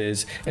Lewis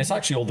is. It's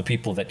actually all the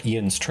people that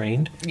Ian's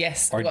trained.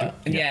 Yes,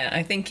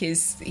 I think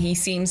he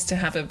seems to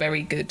have a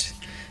very good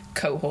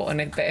cohort,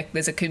 and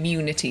there's a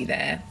community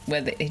there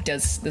where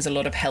there's a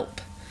lot of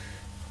help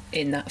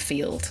in that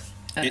field.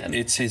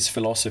 It's his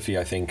philosophy,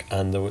 I think,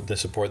 and the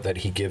support that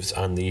he gives,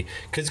 and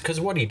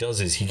because what he does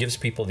is he gives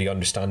people the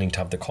understanding to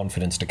have the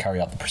confidence to carry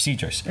out the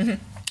procedures.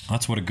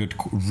 That's what a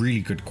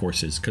really good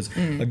course is, because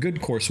a good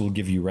course will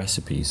give you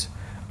recipes.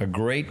 A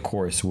great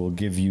course will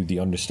give you the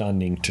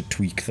understanding to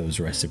tweak those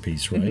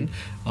recipes, right?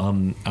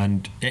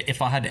 And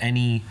if I had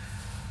any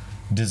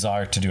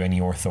desire to do any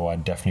ortho,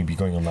 I'd definitely be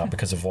going on that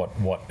because of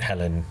what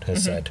Helen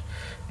has said.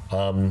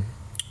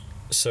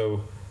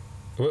 So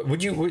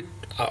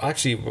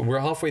actually, we're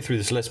halfway through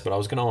this list, but I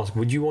was going to ask,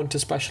 would you want to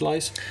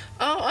specialise?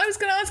 Oh, I was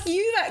going to ask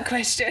you that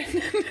question.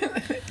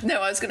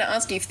 No, I was going to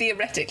ask you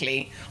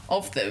theoretically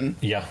of them.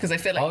 Yeah. Because I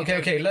feel like...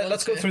 Okay,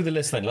 let's go through the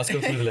list then. Let's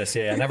go through the list,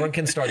 and everyone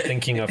can start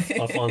thinking of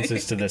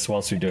answers to this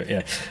whilst we do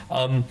it,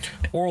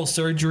 Oral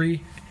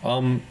surgery,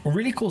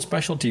 really cool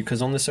specialty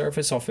because on the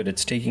surface of it,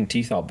 it's taking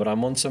teeth out, but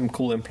I'm on some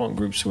cool implant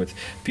groups with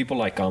people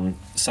like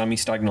Sammy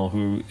Stagnall,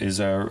 who is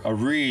a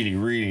really,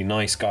 really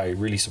nice guy,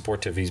 really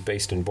supportive. He's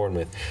based in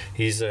Bournemouth.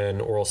 He's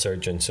an oral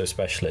surgeon, so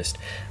specialist.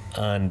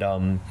 And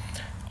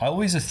I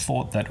always have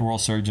thought that oral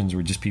surgeons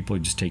were just people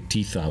who just take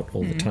teeth out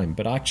all the time,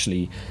 but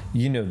actually,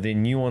 you know, the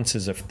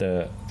nuances of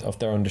their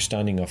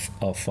understanding of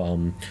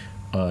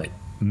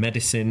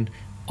medicine,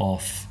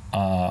 of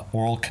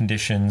oral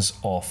conditions,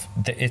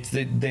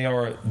 they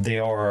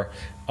are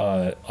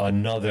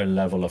another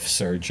level of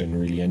surgeon,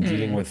 really, and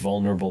dealing with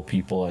vulnerable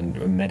people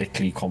and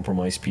medically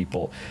compromised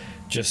people,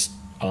 just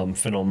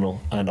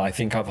phenomenal. And I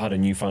think I've had a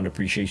newfound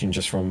appreciation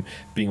just from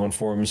being on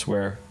forums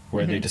where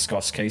they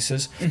discuss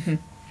cases.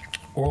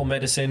 Oral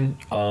medicine,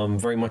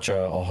 very much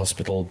a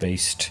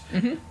hospital-based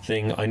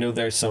thing. I know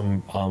there's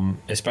some,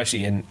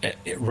 especially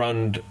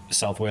around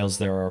South Wales,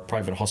 there are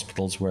private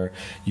hospitals where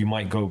you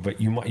might go,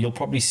 but you'll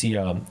probably see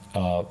a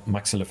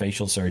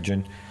maxillofacial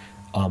surgeon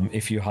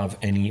if you have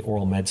any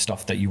oral med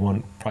stuff that you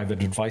want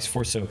private advice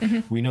for. So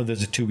we know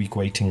there's a 2-week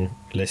waiting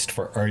list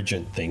for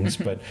urgent things,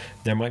 but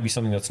there might be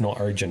something that's not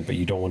urgent, but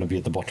you don't want to be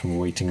at the bottom of a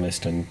waiting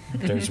list, and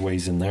there's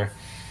ways in there.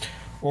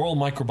 Oral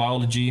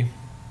microbiology.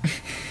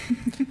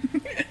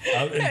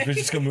 We're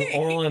just going to move.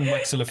 Oral and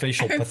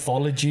maxillofacial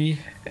pathology.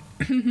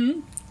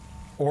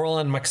 Oral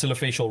and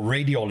maxillofacial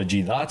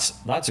radiology.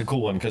 That's a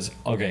cool one, because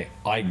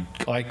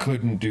I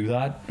couldn't do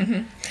that.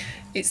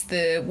 It's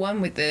the one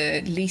with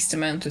the least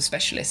amount of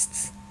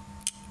specialists.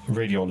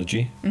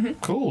 Radiology.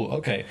 Cool.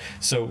 Okay.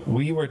 So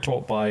we were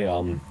taught by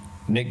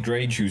Nick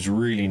Drage, who's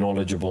really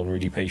knowledgeable and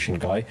really patient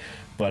guy.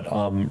 But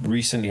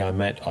recently I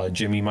met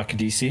Jimmy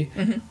Makadisi,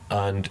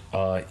 and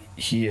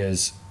he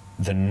is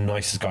the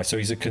nicest guy. So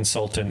he's a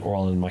consultant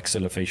oral and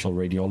maxillofacial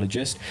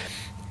radiologist,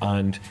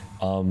 and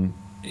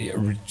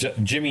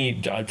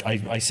Jimmy,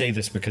 I say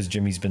this because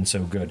Jimmy's been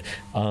so good.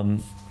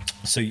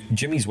 So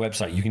Jimmy's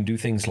website, you can do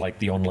things like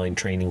the online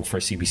training for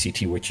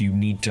CBCT, which you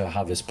need to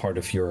have as part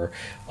of your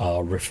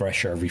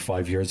refresher every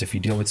 5 years if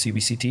you deal with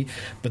CBCT.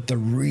 But the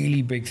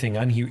really big thing,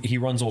 and he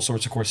runs all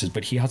sorts of courses,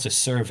 but he has a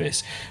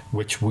service,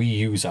 which we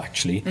use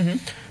actually,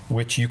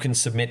 which you can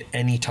submit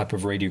any type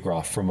of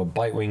radiograph, from a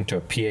bite wing to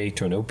a PA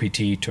to an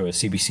OPT to a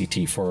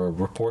CBCT, for a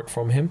report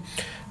from him.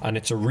 And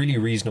it's a really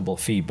reasonable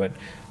fee. But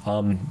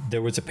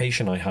there was a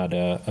patient I had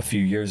a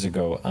few years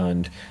ago,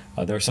 and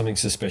there was something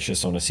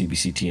suspicious on a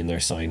CBCT in their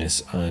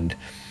sinus, and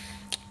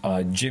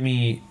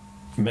Jimmy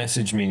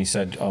messaged me and he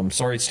said,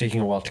 sorry it's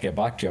taking a while to get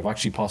back to you. I've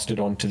actually passed it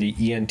on to the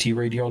ENT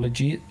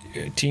radiology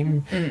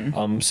team,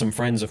 some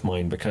friends of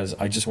mine, because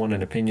I just want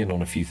an opinion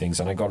on a few things,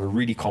 and I got a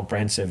really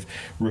comprehensive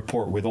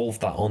report with all of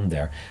that on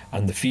there,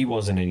 and the fee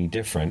wasn't any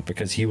different,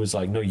 because he was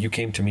like, no, you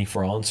came to me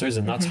for answers,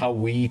 and that's how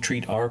we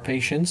treat our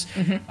patients.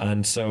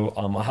 And so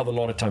I have a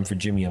lot of time for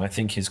Jimmy, and I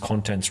think his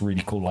content's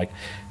really cool. Like,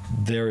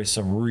 there is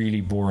some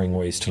really boring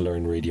ways to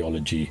learn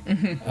radiology,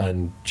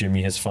 and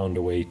Jimmy has found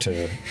a way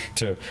to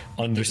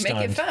understand.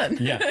 Make it fun.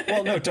 Yeah,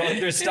 well, no, to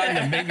understand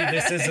that maybe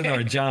this isn't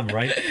our jam,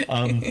 right?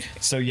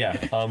 So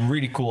yeah,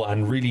 really cool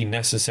and really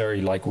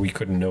necessary. Like, we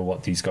couldn't know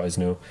what these guys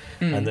know.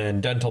 And then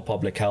dental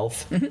public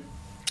health. Do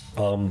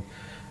you want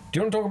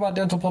to talk about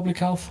dental public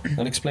health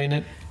and explain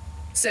it?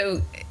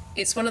 So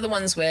it's one of the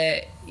ones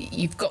where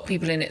you've got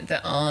people in it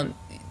that aren't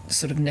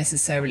sort of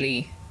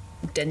necessarily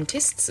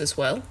dentists as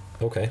well.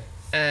 Okay.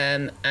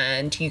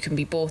 And you can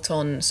be brought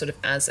on sort of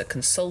as a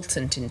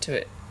consultant into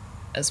it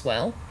as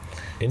well.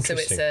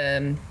 Interesting. So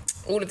it's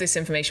all of this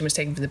information was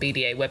taken from the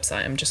BDA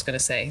website, I'm just going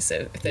to say.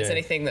 So if there's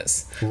anything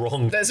that's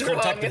wrong, that's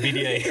contact wrong. the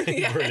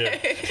BDA.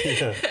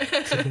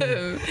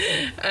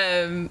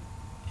 Brilliant.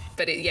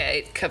 But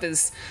it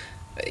covers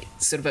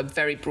sort of a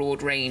very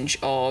broad range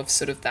of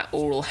sort of that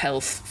oral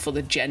health for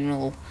the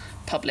general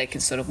public,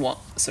 and sort of what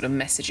sort of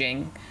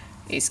messaging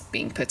is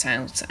being put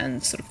out,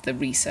 and sort of the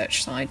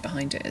research side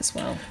behind it as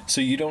well.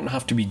 So you don't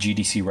have to be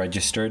GDC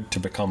registered to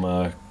become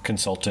a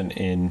consultant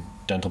in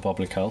dental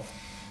public health?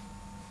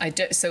 I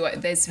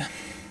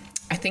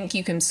think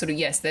you can sort of,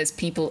 yes, there's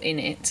people in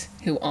it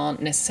who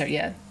aren't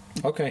necessarily,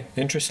 Okay,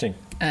 interesting.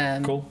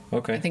 Cool,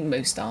 okay. I think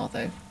most are,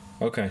 though.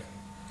 Okay.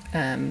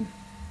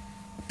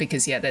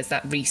 Because, there's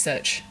that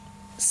research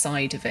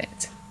side of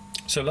it.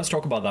 So let's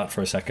talk about that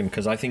for a second,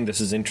 because I think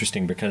this is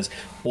interesting, because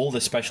all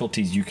the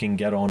specialties you can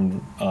get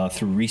on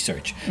through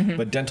research.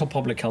 But dental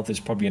public health is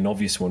probably an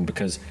obvious one,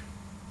 because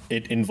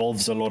it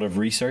involves a lot of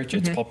research.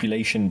 It's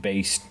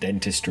population-based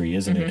dentistry,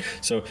 isn't it?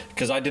 So,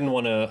 because I didn't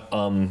want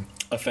to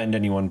offend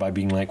anyone by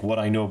being like, what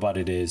I know about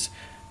it is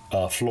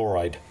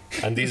fluoride.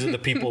 And these are the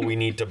people we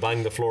need to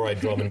bang the fluoride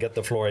drum and get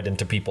the fluoride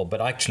into people.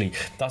 But actually,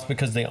 that's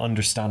because they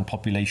understand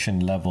population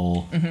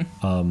level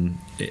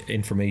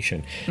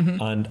information.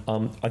 And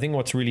I think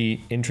what's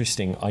really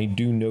interesting, I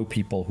do know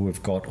people who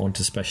have got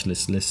onto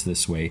specialist lists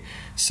this way.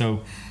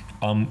 So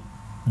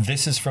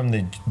this is from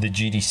the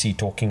GDC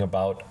talking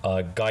about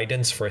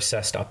guidance for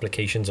assessed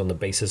applications on the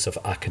basis of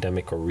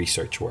academic or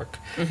research work.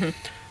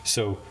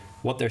 So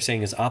what they're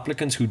saying is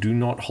applicants who do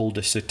not hold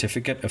a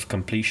certificate of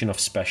completion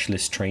of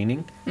specialist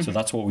training. So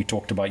that's what we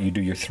talked about. You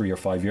do your 3 or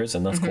 5 years,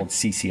 and that's called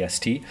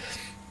CCST.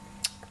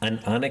 An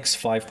Annex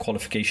 5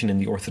 qualification in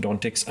the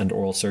orthodontics and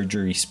oral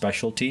surgery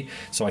specialty.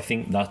 So I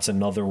think that's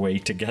another way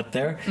to get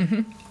there.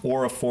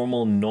 Or a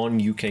formal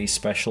non-UK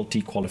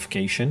specialty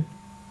qualification.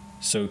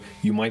 So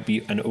you might be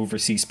an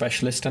overseas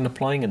specialist and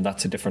applying, and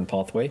that's a different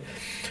pathway,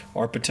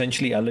 are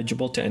potentially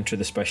eligible to enter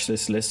the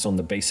specialist lists on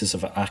the basis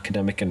of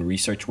academic and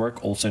research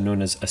work, also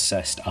known as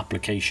assessed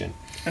application.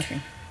 Okay.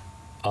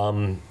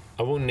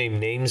 I won't name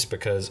names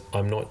because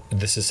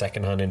this is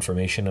secondhand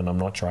information and I'm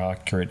not sure how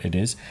accurate it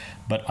is,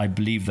 but I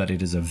believe that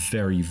it is a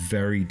very,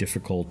 very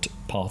difficult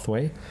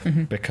pathway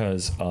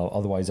because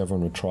otherwise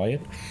everyone would try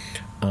it.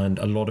 And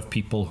a lot of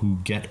people who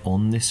get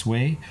on this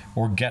way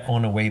or get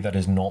on a way that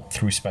is not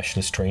through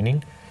specialist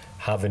training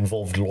have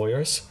involved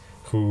lawyers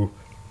who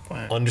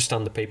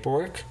understand the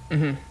paperwork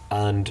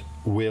and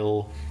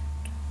will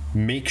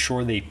make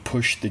sure they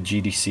push the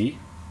GDC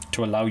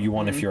to allow you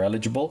on if you're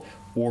eligible,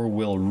 or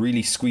will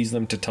really squeeze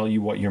them to tell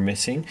you what you're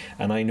missing.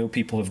 And I know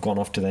people have gone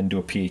off to then do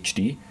a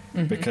PhD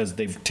because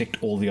they've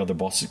ticked all the other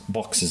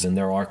boxes and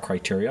there are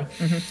criteria.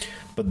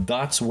 But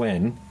that's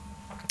when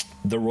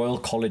the Royal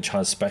College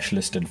has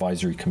specialist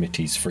advisory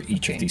committees for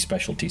each of these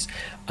specialties,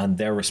 and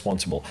they're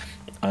responsible.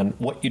 And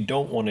what you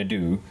don't want to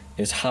do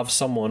is have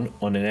someone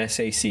on an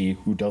SAC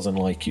who doesn't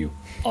like you.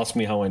 Ask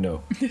me how I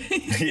know.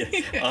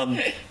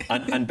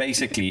 And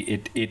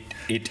basically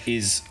it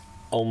is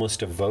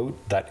almost a vote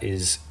that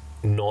is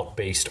not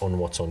based on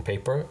what's on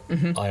paper.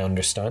 I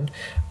understand.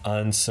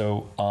 And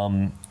so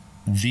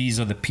these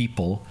are the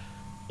people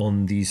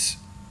on these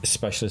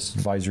specialist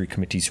advisory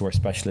committees who are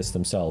specialists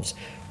themselves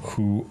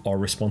who are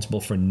responsible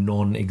for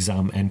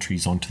non-exam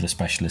entries onto the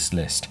specialist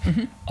list.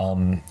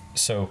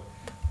 So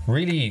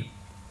really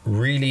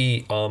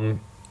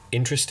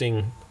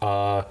interesting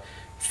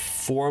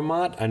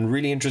format, and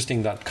really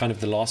interesting that kind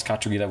of the last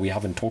category that we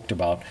haven't talked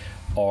about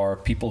are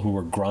people who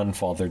were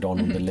grandfathered on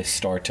when the list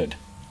started.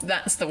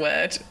 That's the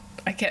word.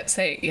 I kept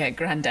saying,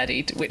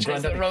 granddaddied, which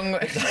is the wrong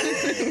word.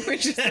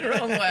 Which is the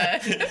wrong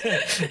word.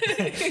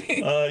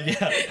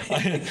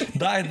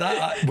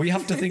 We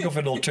have to think of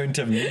an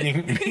alternative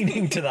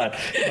meaning to that.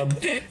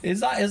 Is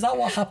that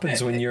what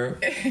happens when your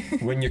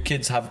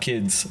kids have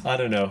kids? I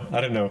don't know.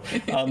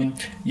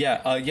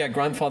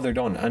 Grandfathered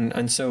on,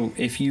 and so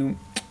if you.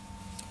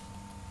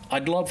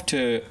 I'd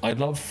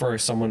love for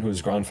someone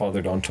who's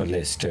grandfathered onto a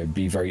list to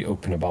be very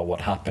open about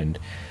what happened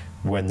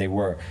when they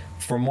were.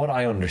 From what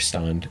I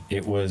understand,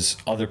 it was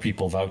other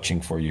people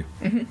vouching for you,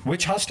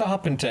 which has to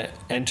happen to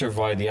enter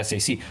via the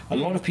SAC. A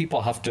lot of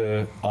people have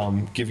to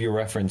give you a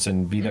reference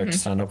and be there to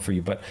stand up for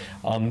you. But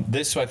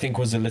this, I think,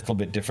 was a little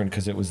bit different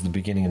because it was the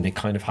beginning and they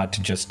kind of had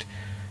to just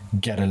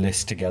get a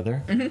list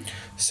together.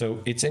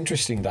 So it's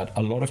interesting that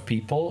a lot of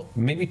people,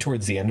 maybe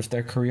towards the end of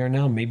their career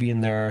now, maybe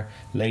in their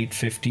late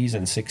 50s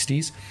and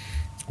 60s,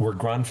 were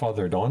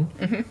grandfathered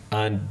on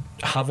and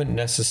haven't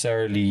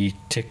necessarily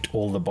ticked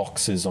all the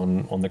boxes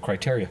on the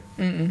criteria.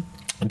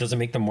 It doesn't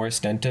make them worse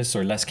dentists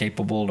or less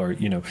capable, or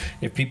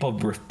if people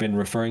have been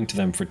referring to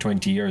them for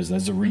 20 years,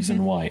 there's a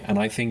reason why. And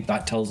I think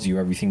that tells you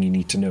everything you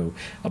need to know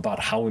about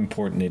how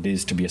important it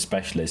is to be a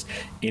specialist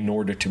in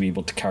order to be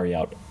able to carry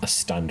out a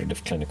standard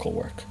of clinical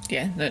work.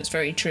 Yeah, that's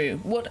very true.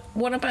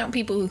 What about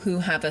people who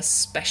have a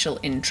special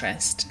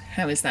interest?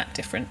 How is that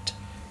different?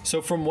 So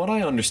from what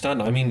I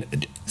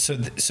understand,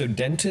 so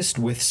dentist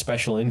with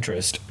special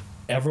interest,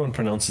 everyone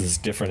pronounces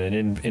it different,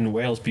 and in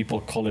Wales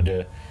people call it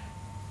a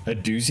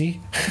doozy.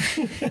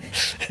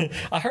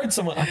 I heard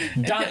someone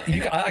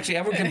actually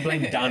everyone can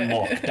blame Dan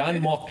Mock.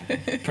 Dan Mock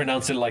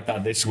pronounced it like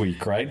that this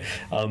week, right?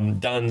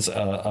 Dan's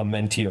a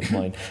mentee of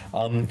mine,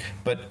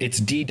 but it's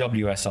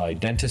DWSI,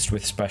 dentist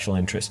with special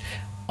interest.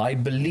 I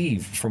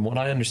believe, from what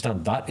I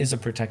understand, that is a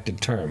protected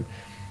term.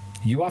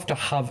 You have to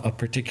have a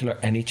particular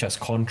NHS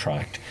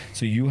contract.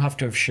 So you have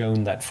to have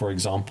shown that, for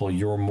example,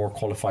 you're more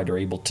qualified or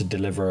able to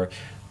deliver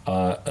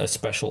a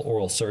special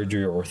oral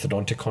surgery or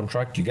orthodontic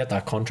contract. You get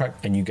that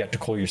contract and you get to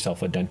call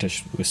yourself a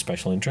dentist with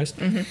special interest.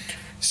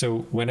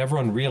 So when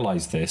everyone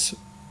realized this,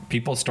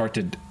 people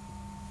started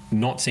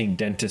not saying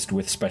dentist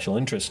with special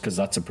interest because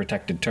that's a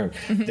protected term.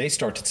 They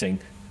started saying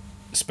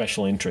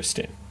special interest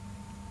in.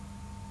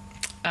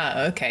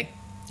 Okay.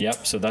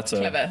 Yep. So that's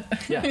clever.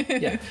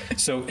 Yeah.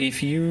 So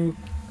if you...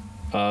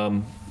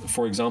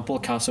 for example,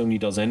 Cass only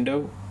does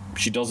endo.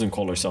 She doesn't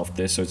call herself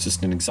this, so it's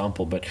just an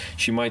example, but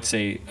she might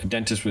say a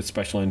dentist with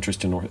special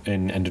interest in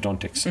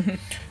endodontics.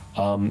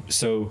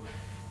 So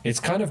it's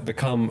kind of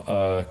become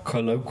a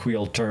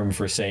colloquial term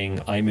for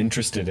saying I'm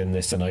interested in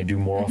this and I do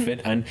more of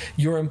it, and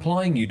you're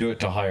implying you do it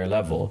to a higher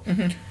level.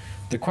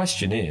 The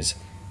question is,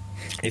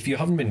 if you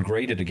haven't been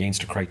graded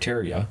against a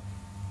criteria,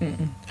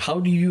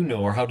 how do you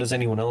know, or how does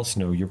anyone else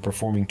know you're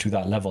performing to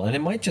that level? And it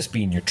might just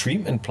be in your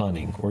treatment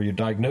planning or your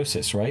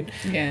diagnosis, right?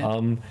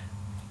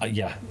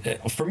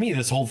 For me,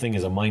 this whole thing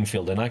is a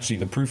minefield, and actually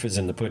the proof is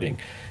in the pudding.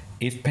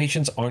 If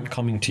patients aren't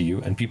coming to you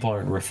and people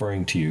aren't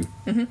referring to you,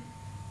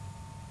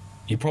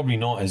 you're probably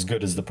not as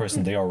good as the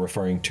person they are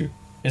referring to.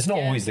 It's not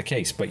always the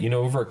case, but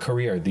over a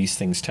career, these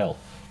things tell.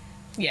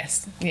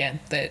 Yes,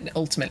 that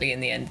ultimately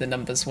in the end the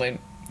numbers won't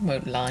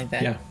lie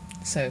there. Yeah.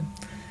 So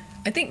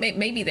I think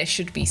maybe there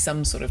should be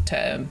some sort of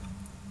term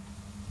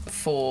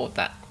for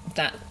that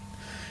not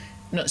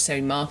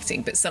necessarily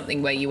marketing, but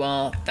something where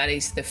that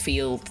is the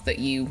field that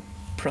you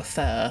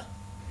prefer.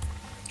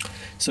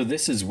 So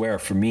this is where,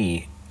 for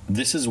me,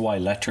 this is why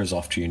letters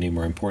after your name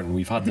are important.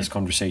 We've had this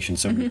conversation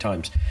so many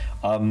times.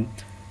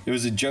 It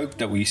was a joke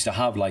that we used to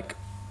have, like,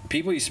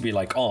 people used to be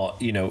like, oh,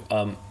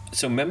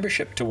 so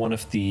membership to one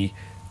of the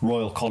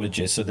Royal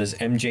Colleges, so there's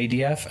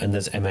MJDF and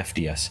there's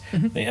MFDS.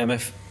 The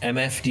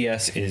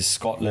MFDS is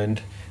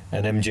Scotland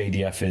and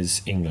MJDF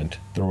is England,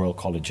 the Royal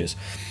Colleges.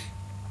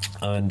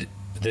 And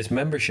this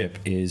membership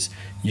is,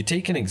 you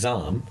take an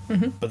exam,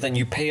 but then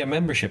you pay a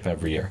membership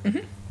every year.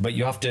 But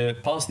you have to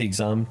pass the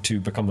exam to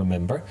become a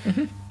member,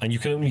 and you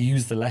can only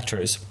use the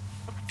letters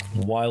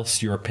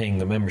whilst you're paying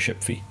the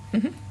membership fee.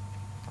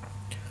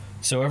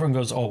 So everyone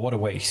goes, oh, what a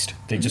waste.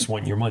 They just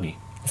want your money.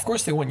 Of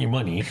course they want your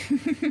money,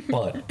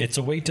 but it's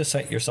a way to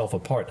set yourself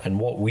apart. And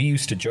what we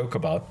used to joke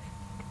about,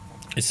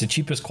 it's the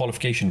cheapest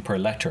qualification per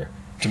letter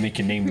to make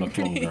your name look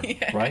longer,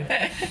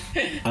 right?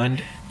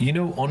 And,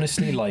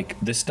 honestly, like,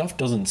 this stuff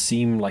doesn't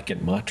seem like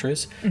it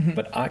matters,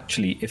 but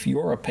actually, if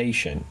you're a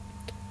patient,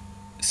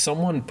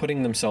 someone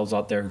putting themselves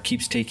out there who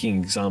keeps taking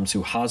exams,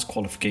 who has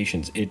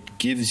qualifications, it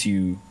gives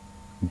you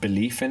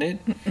belief in it,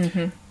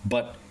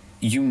 but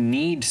you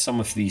need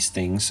some of these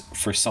things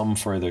for some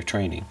further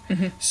training.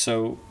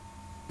 So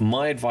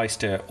my advice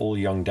to all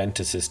young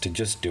dentists is to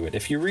just do it.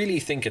 If you really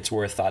think it's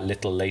worth that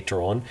little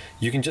later on,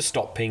 you can just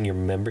stop paying your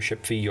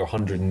membership fee, your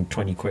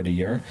 120 quid a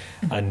year,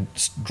 and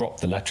drop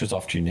the letters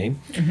after your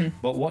name.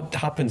 But what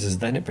happens is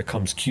then it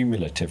becomes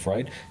cumulative,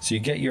 right? So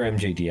you get your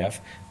MJDF,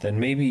 then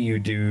maybe you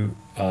do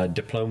a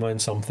diploma in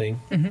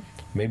something,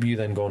 maybe you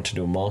then go on to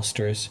do a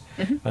master's,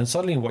 and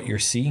suddenly what you're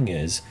seeing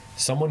is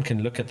someone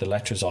can look at the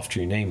letters after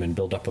your name and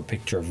build up a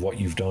picture of what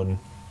you've done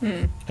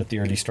at the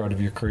early start of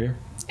your career.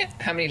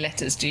 How many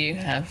letters do you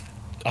have?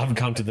 I haven't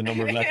counted the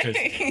number of letters.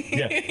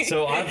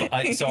 So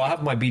I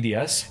have my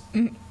BDS,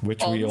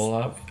 which we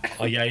all have.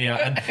 Oh,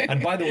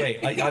 and by the way,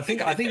 I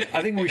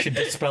think we should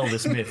dispel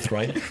this myth,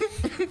 right?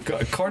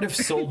 Cardiff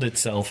sold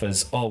itself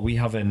as, we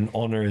have an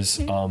honours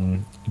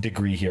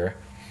degree here,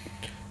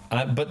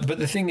 but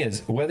the thing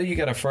is, whether you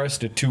get a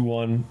first, a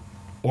 2-1,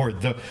 or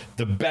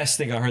the best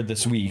thing I heard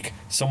this week,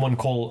 someone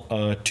call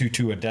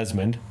 2-2 a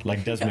Desmond,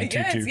 like Desmond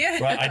 2-2.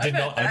 Right?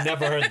 I've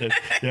never heard this.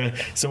 Yeah.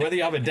 So whether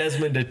you have a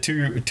Desmond, a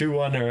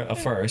 2-1 or a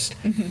first,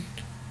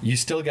 you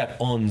still get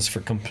ons for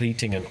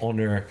completing an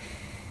honour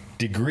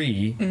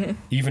degree,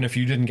 even if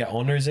you didn't get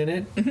honours in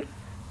it.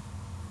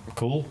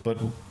 Cool, but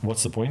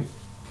what's the point?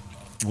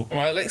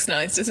 Well, it looks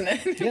nice, doesn't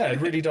it? Yeah,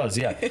 it really does.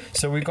 Yeah.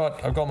 So I've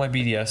got my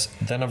BDS,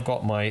 then I've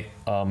got my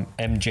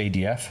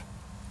MJDF.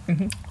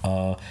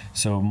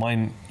 So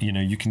mine,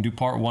 you can do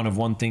part 1 of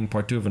one thing,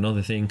 part 2 of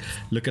another thing,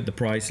 look at the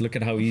price, look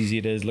at how easy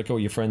it is, look at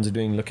what your friends are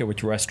doing, look at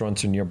which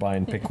restaurants are nearby,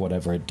 and pick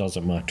whatever. It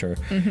doesn't matter.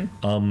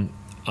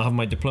 I have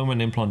my diploma in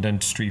implant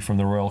dentistry from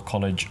the Royal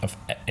College of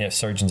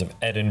Surgeons of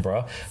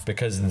Edinburgh,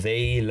 because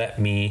they let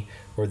me,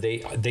 or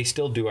they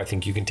still do, I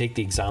think you can take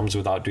the exams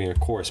without doing a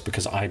course,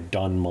 because I'd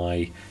done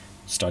my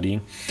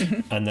studying,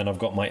 and then I've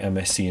got my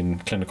MSc in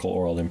clinical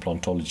oral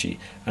implantology.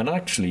 And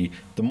actually,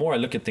 the more I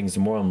look at things,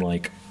 the more I'm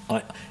like,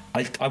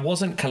 I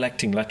wasn't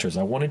collecting letters.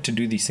 I wanted to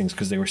do these things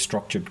because they were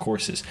structured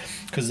courses.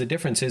 Because the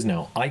difference is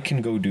now I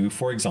can go do,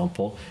 for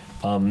example,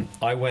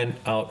 I went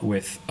out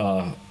with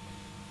I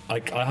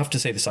have to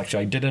say this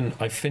actually,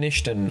 I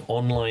finished an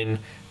online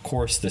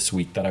course this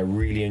week that I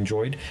really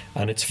enjoyed,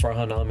 and it's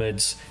Farhan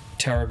Ahmed's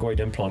pterygoid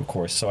implant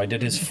course. So I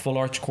did his full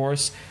arch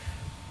course.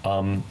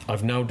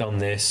 I've now done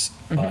this.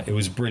 It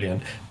was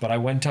brilliant. But I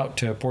went out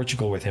to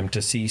Portugal with him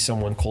to see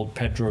someone called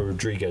Pedro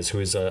Rodriguez, who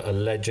is a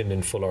legend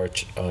in full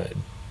arch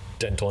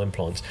dental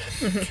implants.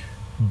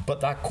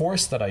 But that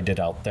course that I did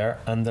out there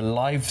and the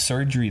live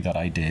surgery that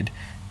I did,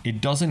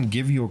 it doesn't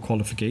give you a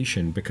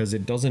qualification because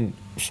it doesn't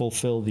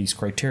fulfill these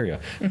criteria.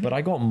 But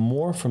I got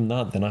more from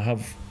that than I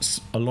have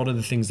a lot of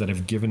the things that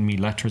have given me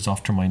letters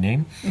after my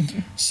name.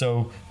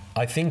 So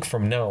I think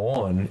from now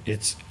on,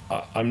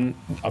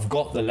 I've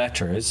got the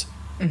letters,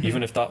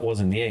 even if that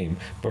wasn't the aim.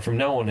 But from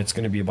now on, it's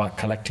going to be about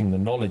collecting the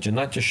knowledge. And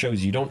that just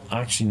shows you don't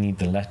actually need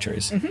the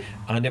letters.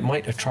 And it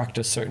might attract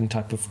a certain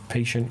type of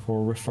patient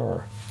or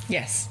referrer.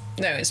 Yes.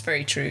 No, it's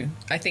very true.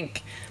 I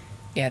think,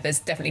 there's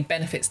definitely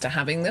benefits to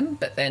having them.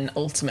 But then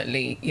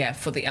ultimately,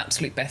 for the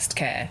absolute best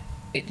care,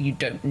 you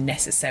don't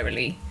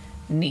necessarily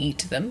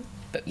need them.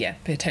 But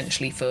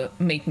potentially for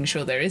making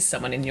sure there is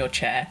someone in your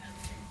chair,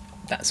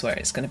 that's where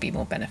it's going to be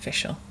more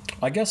beneficial.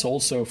 I guess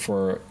also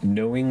for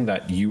knowing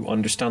that you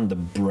understand the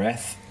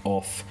breadth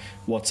of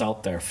what's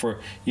out there.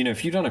 For,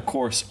 if you've done a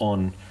course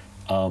on,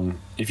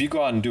 if you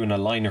go out and do an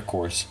aligner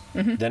course,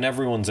 then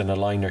everyone's an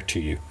aligner to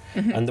you.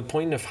 And the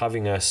point of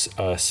having a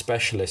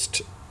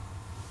specialist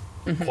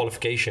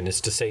qualification is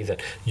to say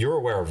that you're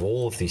aware of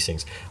all of these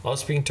things. I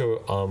was speaking to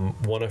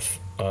one of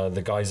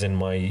the guys in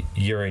my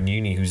year in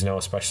uni who's now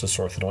a specialist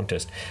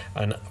orthodontist,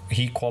 and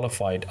he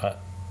qualified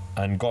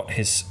and got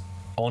his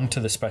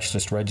onto the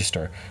specialist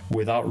register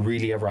without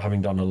really ever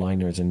having done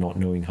aligners and not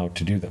knowing how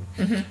to do them.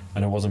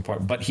 And it wasn't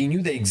part, but he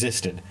knew they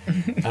existed.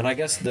 And I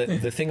guess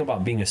the thing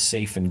about being a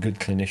safe and good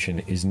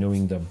clinician is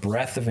knowing the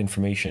breadth of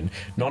information,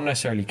 not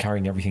necessarily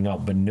carrying everything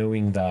out, but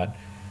knowing that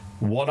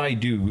what I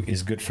do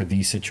is good for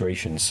these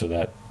situations, so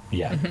that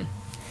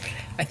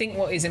I think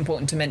what is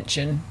important to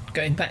mention,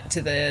 going back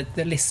to the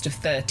list of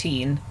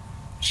 13,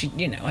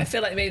 I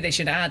feel like maybe they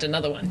should add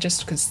another one,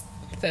 just because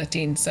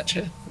 13 is such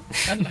a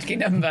unlucky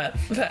number.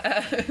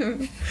 But,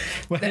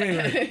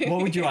 wait.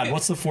 What would you add?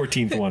 What's the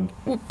 14th one?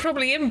 well,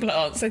 probably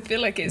implants. I feel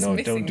like it's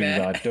missing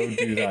there. Don't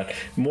do that.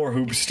 More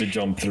hoops to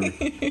jump through.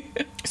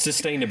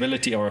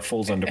 Sustainability, or it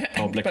falls under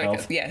public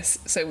health. Yes.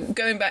 So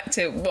going back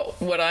to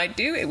what I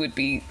do, it would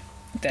be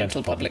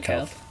dental public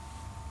health.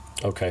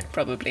 Okay.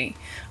 Probably.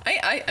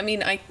 I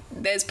mean,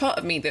 there's part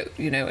of me that,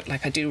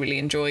 like I do really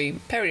enjoy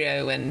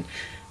perio, and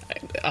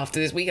after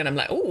this weekend I'm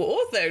like,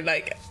 oh, ortho,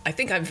 like I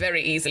think I'm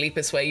very easily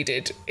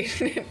persuaded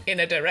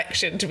in a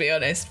direction, to be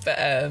honest. But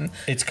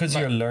it's because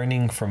you're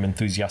learning from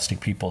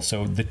enthusiastic people.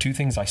 So the two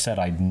things I said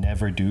I'd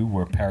never do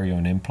were perio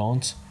and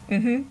implants,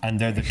 and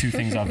they're the two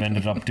things I've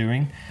ended up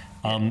doing.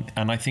 And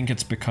I think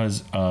it's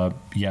because of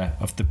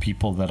the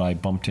people that I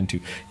bumped into.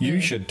 You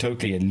should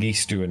totally at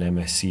least do an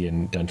MSc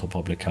in dental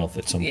public health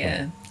at some point.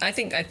 Yeah, I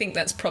think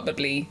that's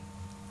probably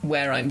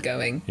where I'm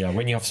going. Yeah,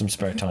 when you have some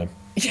spare time.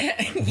 Yeah,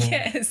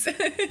 yes.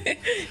 I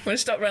want to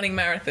stop running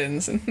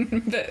marathons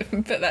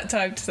and put that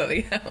time to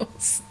something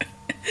else.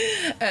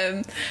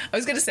 I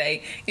was going to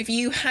say, if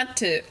you had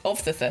to,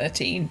 of the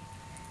 13,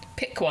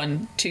 pick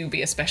one to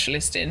be a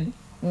specialist in,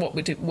 what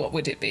would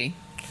it be?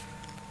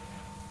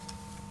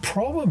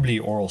 Probably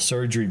oral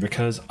surgery,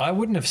 because I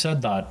wouldn't have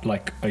said that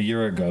like a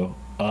year ago.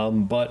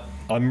 But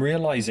I'm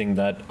realizing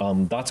that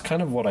that's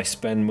kind of what I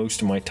spend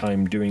most of my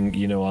time doing.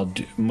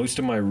 Most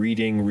of my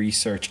reading,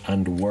 research,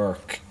 and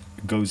work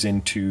goes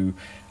into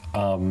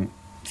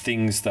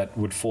things that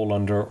would fall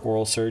under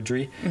oral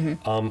surgery.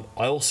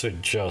 I also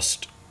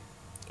just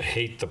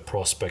hate the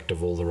prospect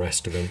of all the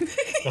rest of them.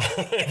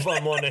 If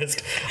I'm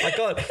honest,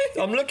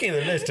 I'm looking at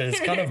the list, and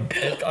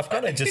I've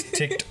kind of just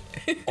ticked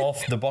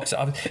off the box.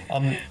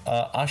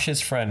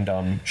 Ash's friend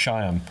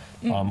Shyam,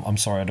 I'm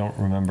sorry, I don't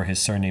remember his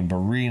surname, but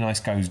really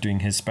nice guy who's doing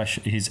his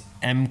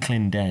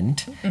MClin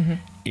Dent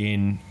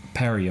in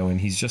perio,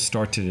 and he's just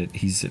started it.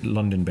 He's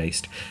London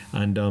based,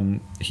 and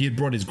he had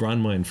brought his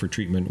grandma in for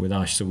treatment with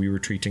Ash, so we were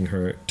treating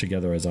her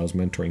together as I was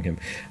mentoring him,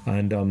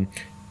 and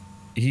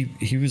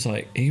he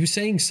was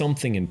saying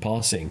something in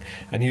passing,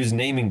 and he was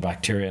naming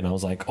bacteria, and I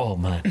was like, oh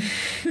man,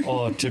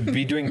 to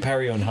be doing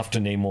perio and have to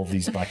name all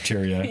these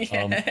bacteria.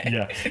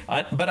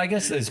 But I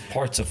guess there's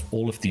parts of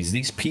all of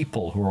these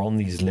people who are on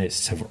these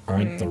lists have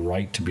earned the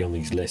right to be on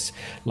these lists.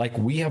 Like,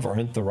 we have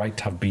earned the right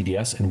to have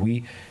BDS,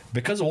 and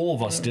because all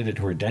of us did it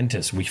who are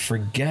dentists, we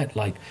forget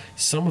like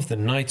some of the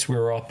nights we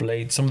were up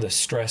late, some of the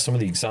stress, some of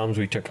the exams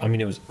we took. I mean,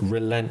 it was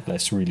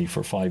relentless really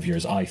for 5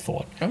 years, I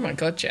thought. Oh my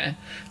god, yeah.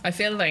 I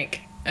feel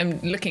like I'm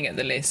looking at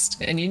the list,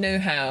 and you know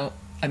how,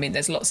 I mean,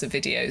 there's lots of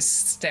videos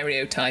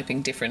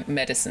stereotyping different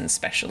medicine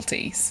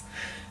specialties.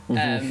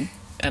 And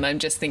I'm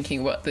just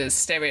thinking what the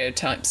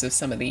stereotypes of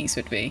some of these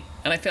would be.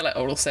 And I feel like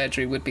oral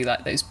surgery would be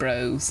like those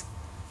bros.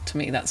 To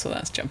me, that's what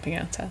that's jumping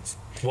out as.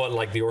 What,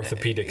 like the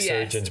orthopedic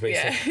surgeons,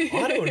 basically?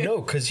 Yeah. I don't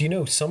know, because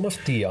some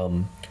of the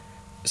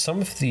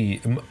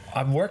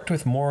I've worked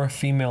with more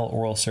female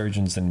oral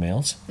surgeons than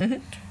males,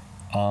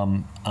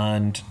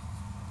 and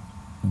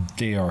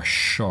they are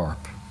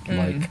sharp.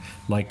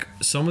 Like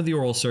some of the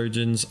oral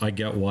surgeons, I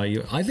get why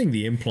I think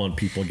the implant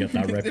people get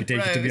that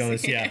reputation. Bros, to be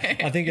honest,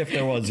 I think if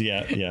there was,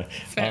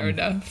 fair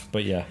enough.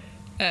 But yeah,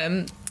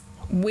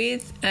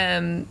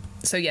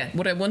 so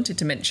what I wanted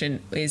to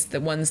mention is the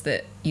ones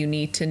that you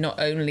need to not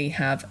only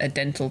have a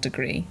dental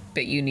degree,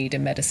 but you need a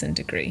medicine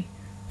degree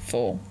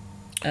for,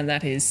 and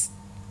that is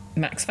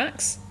Max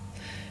Fax.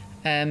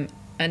 And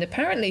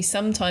apparently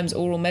sometimes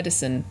oral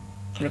medicine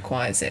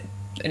requires it,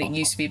 and it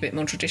used to be a bit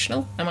more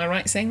traditional. Am I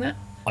right saying that?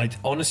 I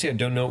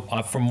don't know.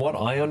 From what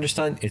I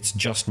understand, it's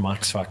just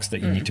Max Fax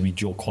that you need to be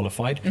dual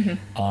qualified.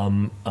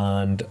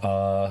 And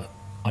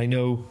I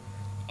know,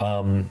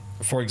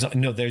 for example,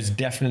 no, there's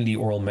definitely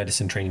oral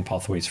medicine training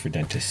pathways for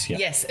dentists. Yeah.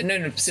 Yes.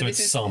 No. So this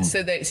is some.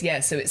 So there's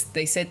So it's,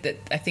 they said that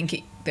I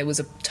think there was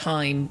a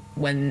time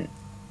when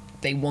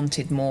they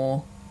wanted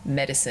more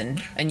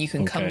medicine, and you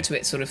can come to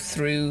it sort of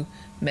through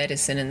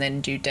medicine and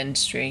then do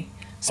dentistry.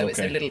 So it's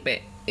a little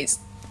bit. There's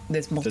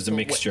a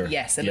mixture.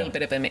 Little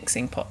bit of a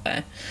mixing pot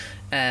there.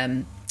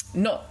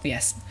 Not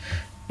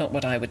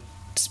what I would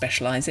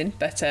specialise in,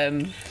 but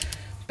no,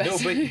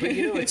 but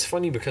it's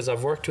funny because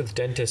I've worked with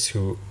dentists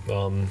who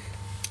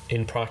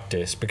in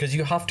practice, because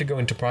you have to go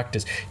into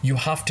practice, you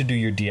have to do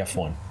your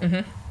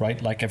DF1,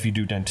 right? Like if you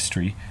do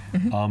dentistry,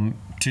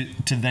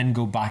 to then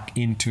go back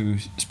into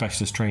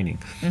specialist training.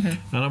 And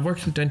I've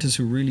worked with dentists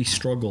who really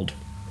struggled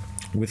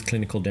with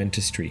clinical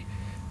dentistry.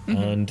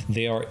 And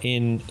they are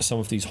in some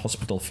of these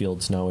hospital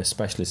fields now as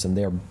specialists, and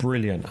they're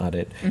brilliant at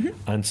it.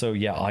 And so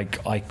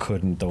I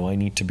couldn't, though. I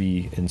need to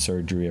be in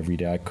surgery every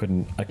day. I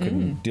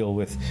couldn't deal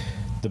with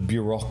the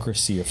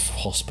bureaucracy of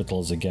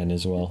hospitals again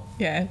as well.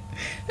 Yeah.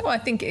 No, I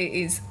think it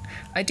is.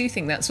 I do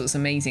think that's what's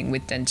amazing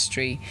with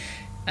dentistry,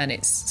 and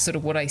it's sort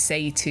of what I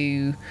say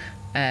to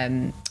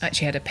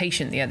actually had a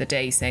patient the other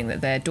day saying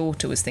that their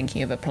daughter was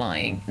thinking of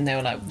applying, and they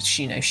were like,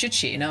 should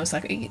she? And I was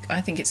like,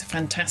 I think it's a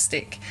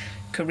fantastic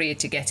career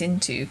to get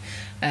into,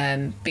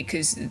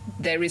 because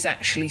there is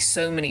actually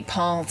so many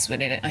paths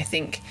within it. I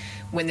think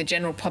when the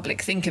general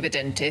public think of a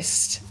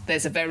dentist,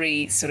 there's a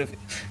very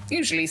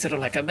usually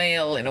like a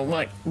male in a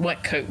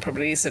white coat,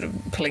 probably sort of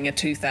pulling a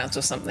tooth out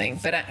or something.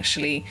 But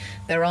actually,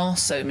 there are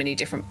so many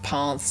different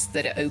paths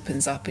that it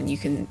opens up, and you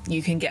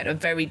can get a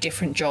very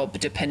different job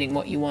depending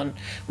what you want.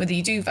 Whether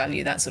you do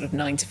value that sort of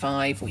 9 to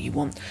 5, or you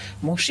want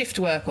more shift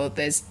work, or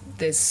there's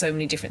so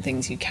many different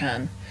things you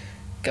can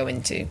go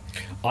into.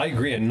 I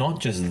agree, and not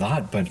just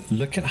that, but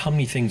look at how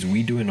many things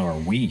we do in our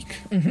week,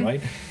 right?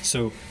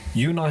 So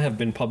you and I have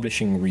been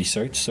publishing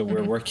research, so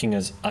we're working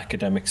as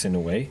academics in a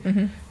way.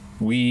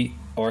 We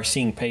are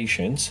seeing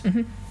patients.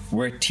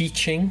 We're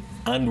teaching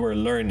and we're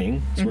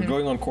learning. So we're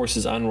going on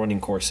courses and running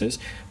courses.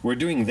 We're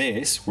doing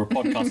this. We're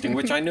podcasting,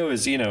 which I know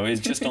is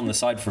just on the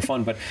side for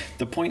fun. But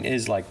the point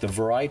is, like, the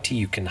variety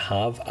you can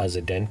have as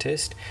a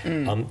dentist.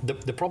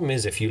 The problem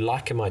is, if you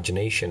lack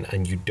imagination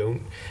and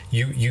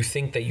you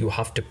think that you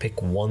have to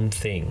pick one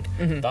thing,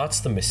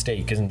 that's the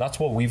mistake, isn't? That's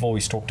what we've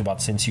always talked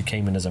about since you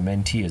came in as a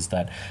mentee, is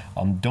that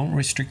don't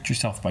restrict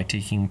yourself by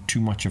taking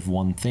too much of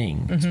one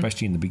thing,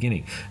 especially in the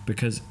beginning,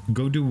 because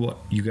go do what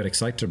you get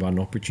excited about and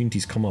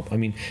opportunities come up. I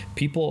mean,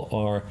 people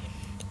are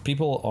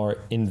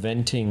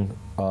inventing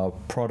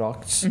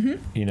products.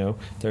 There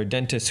are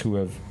dentists who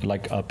have,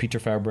 like Peter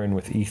Fairbairn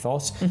with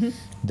Ethos.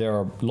 There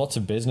are lots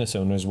of business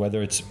owners,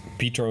 whether it's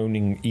Peter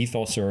owning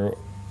Ethos or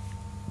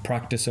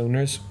practice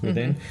owners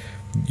within.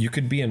 You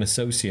could be an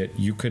associate,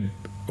 you could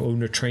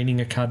own a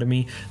training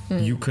academy,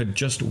 you could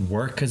just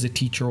work as a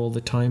teacher all the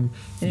time,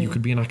 you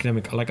could be an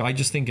academic. Like, I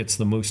just think it's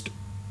the most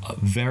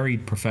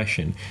varied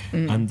profession,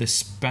 and the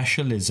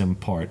specialism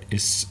part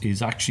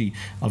is actually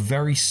a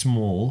very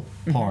small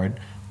part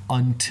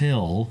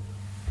until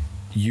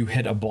you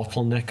hit a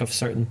bottleneck of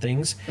certain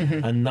things.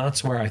 And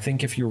that's where I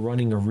think if you're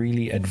running a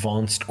really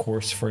advanced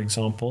course, for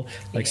example,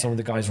 like some of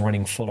the guys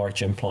running full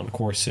arch implant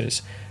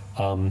courses,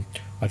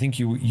 I think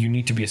you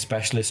need to be a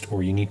specialist,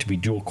 or you need to be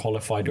dual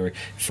qualified, or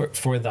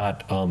for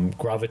that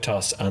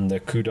gravitas and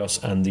the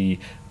kudos and the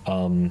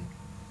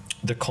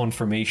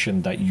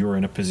confirmation that you're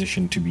in a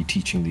position to be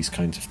teaching these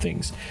kinds of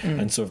things.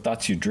 And so if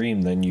that's your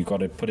dream, then you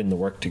got to put in the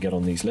work to get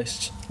on these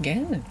lists.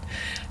 Yeah.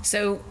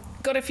 So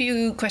got a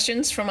few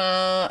questions from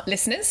our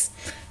listeners.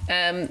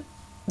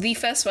 The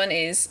first one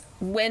is,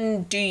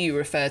 when do you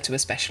refer to a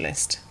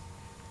specialist?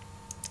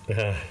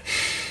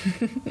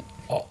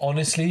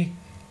 Honestly,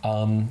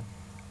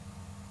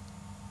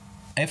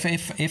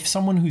 if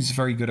someone who's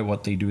very good at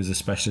what they do is a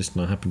specialist,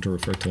 and I happen to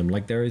refer to them,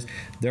 like there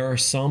are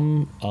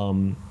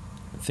some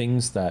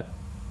things that,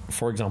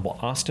 for example,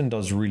 Aston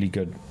does really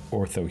good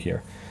ortho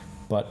here,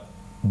 but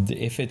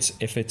if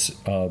it's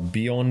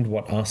beyond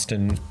what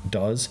Aston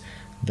does,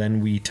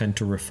 then we tend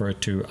to refer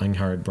to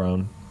Angharad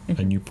Brown,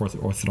 a Newport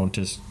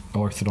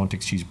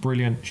orthodontics. She's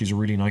brilliant. She's a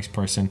really nice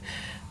person.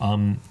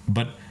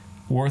 But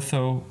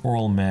ortho,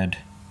 oral med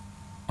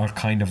are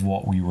kind of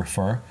what we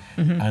refer.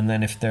 And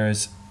then if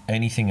there's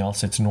anything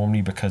else, it's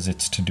normally because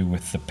it's to do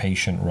with the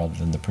patient rather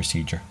than the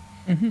procedure.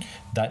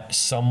 That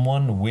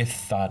someone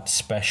with that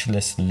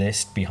specialist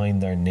list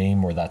behind their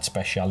name, or that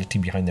speciality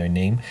behind their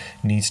name,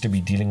 needs to be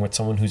dealing with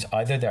someone who's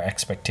either their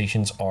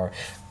expectations are,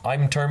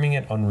 I'm terming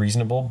it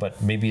unreasonable,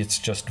 but maybe it's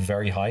just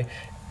very high.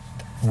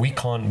 We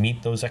can't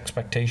meet those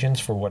expectations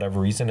for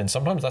whatever reason, and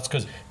sometimes that's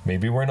because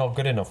maybe we're not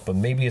good enough, but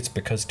maybe it's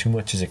because too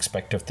much is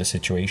expected of the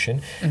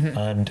situation.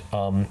 And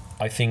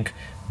I think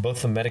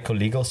both the medical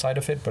legal side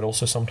of it, but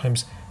also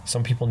sometimes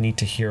some people need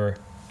to hear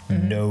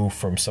no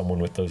from someone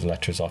with those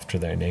letters after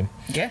their name.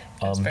 Yeah,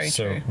 that's very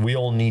true. So we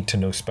all need to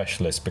know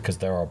specialists because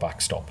they're our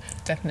backstop.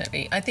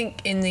 Definitely. I think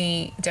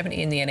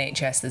definitely in the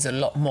NHS, there's a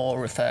lot more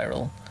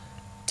referral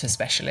to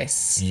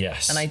specialists.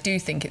 Yes. And I do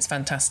think it's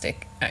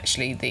fantastic,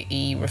 actually, the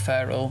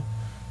e-referral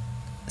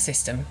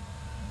system.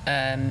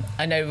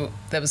 I know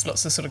there was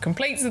lots of sort of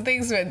complaints and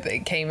things when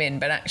it came in,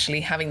 but actually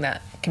having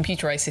that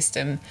computerized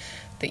system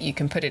that you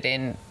can put it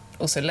in,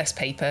 also less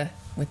paper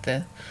with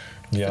the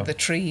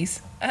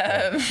trees.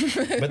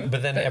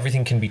 But then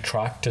everything can be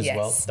tracked as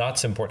well.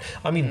 That's important.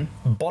 I mean,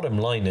 bottom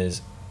line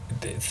is,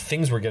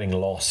 things were getting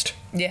lost.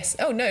 Yes.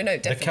 Oh, no,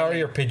 definitely. The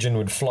carrier pigeon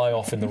would fly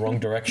off in the wrong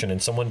direction,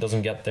 and someone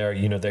doesn't get their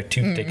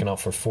tooth taken out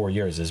for 4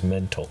 years is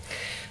mental.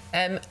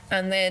 And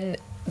then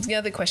the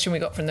other question we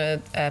got from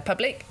the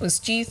public was,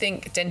 do you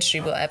think dentistry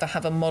will ever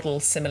have a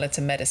model similar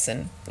to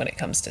medicine when it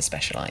comes to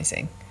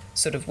specialising?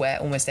 Sort of where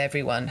almost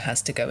everyone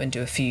has to go and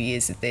do a few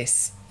years of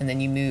this, and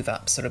then you move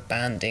up sort of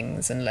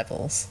bandings and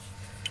levels.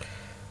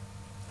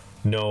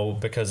 No,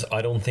 because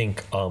I don't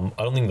think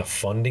the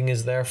funding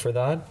is there for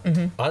that.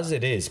 As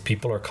it is,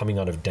 people are coming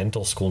out of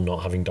dental school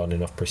not having done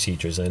enough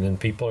procedures, and then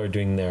people are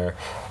doing their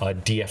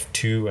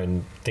DF2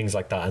 and things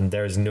like that, and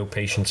there's no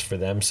patients for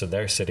them, so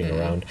they're sitting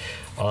around.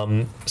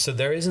 So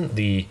there isn't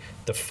the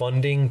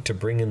funding to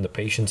bring in the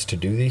patients to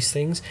do these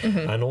things.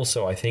 And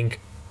also, I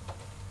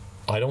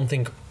don't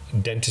think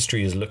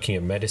dentistry is looking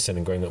at medicine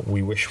and going,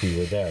 we wish we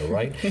were there,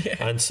 right? Yeah.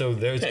 And so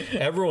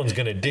everyone's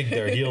going to dig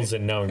their heels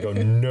in now and go,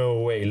 no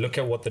way, look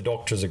at what the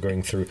doctors are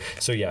going through.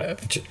 So yeah,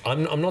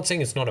 I'm not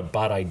saying it's not a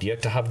bad idea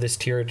to have this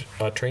tiered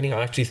training.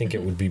 I actually think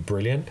it would be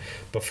brilliant,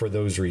 but for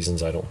those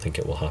reasons, I don't think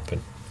it will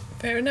happen.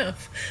 Fair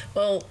enough.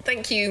 Well,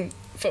 thank you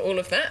for all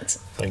of that.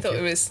 I thought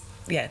it was,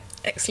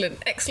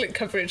 excellent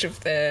coverage of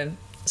the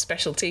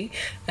specialty.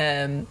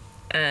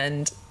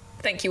 And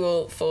thank you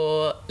all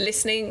for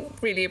listening.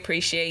 Really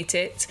appreciate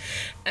it.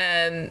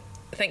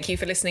 Thank you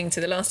for listening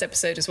to the last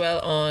episode as well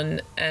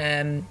on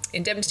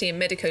indemnity and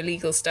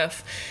medico-legal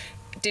stuff.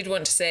 Did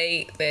want to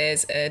say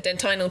there's a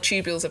dentinal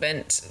tubules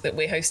event that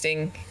we're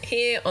hosting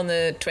here on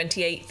the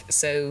 28th.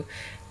 So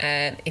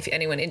if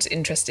anyone is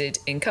interested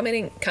in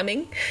coming,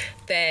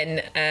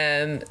 then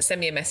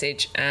send me a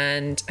message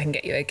and I can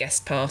get you a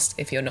guest pass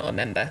if you're not a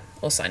member,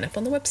 or sign up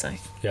on the website.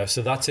 Yeah,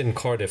 so that's in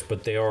Cardiff,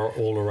 but they are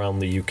all around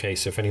the UK.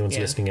 So if anyone's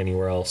listening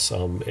anywhere else,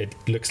 it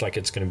looks like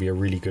it's going to be a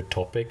really good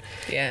topic.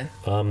 Yeah.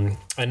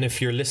 And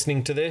if you're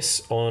listening to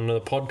this on a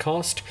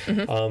podcast,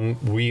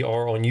 we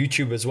are on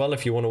YouTube as well.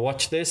 If you want to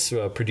watch this,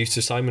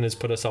 producer Simon has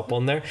put us up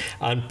on there.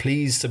 And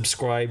please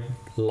subscribe,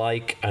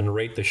 like, and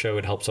rate the show.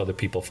 It helps other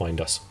people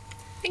find us.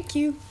 Thank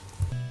you.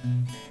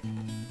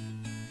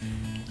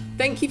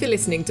 Thank you for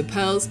listening to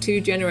Pearl's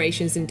 2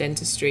 Generations in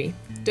Dentistry.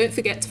 Don't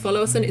forget to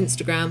follow us on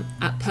Instagram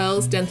at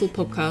Pearl's Dental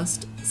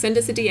Podcast. Send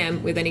us a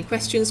DM with any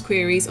questions,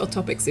 queries, or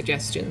topic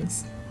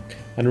suggestions.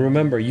 And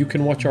remember, you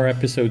can watch our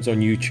episodes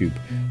on YouTube.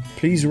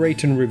 Please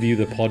rate and review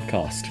the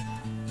podcast.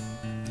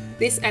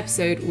 This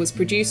episode was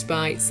produced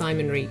by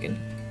Simon Regan.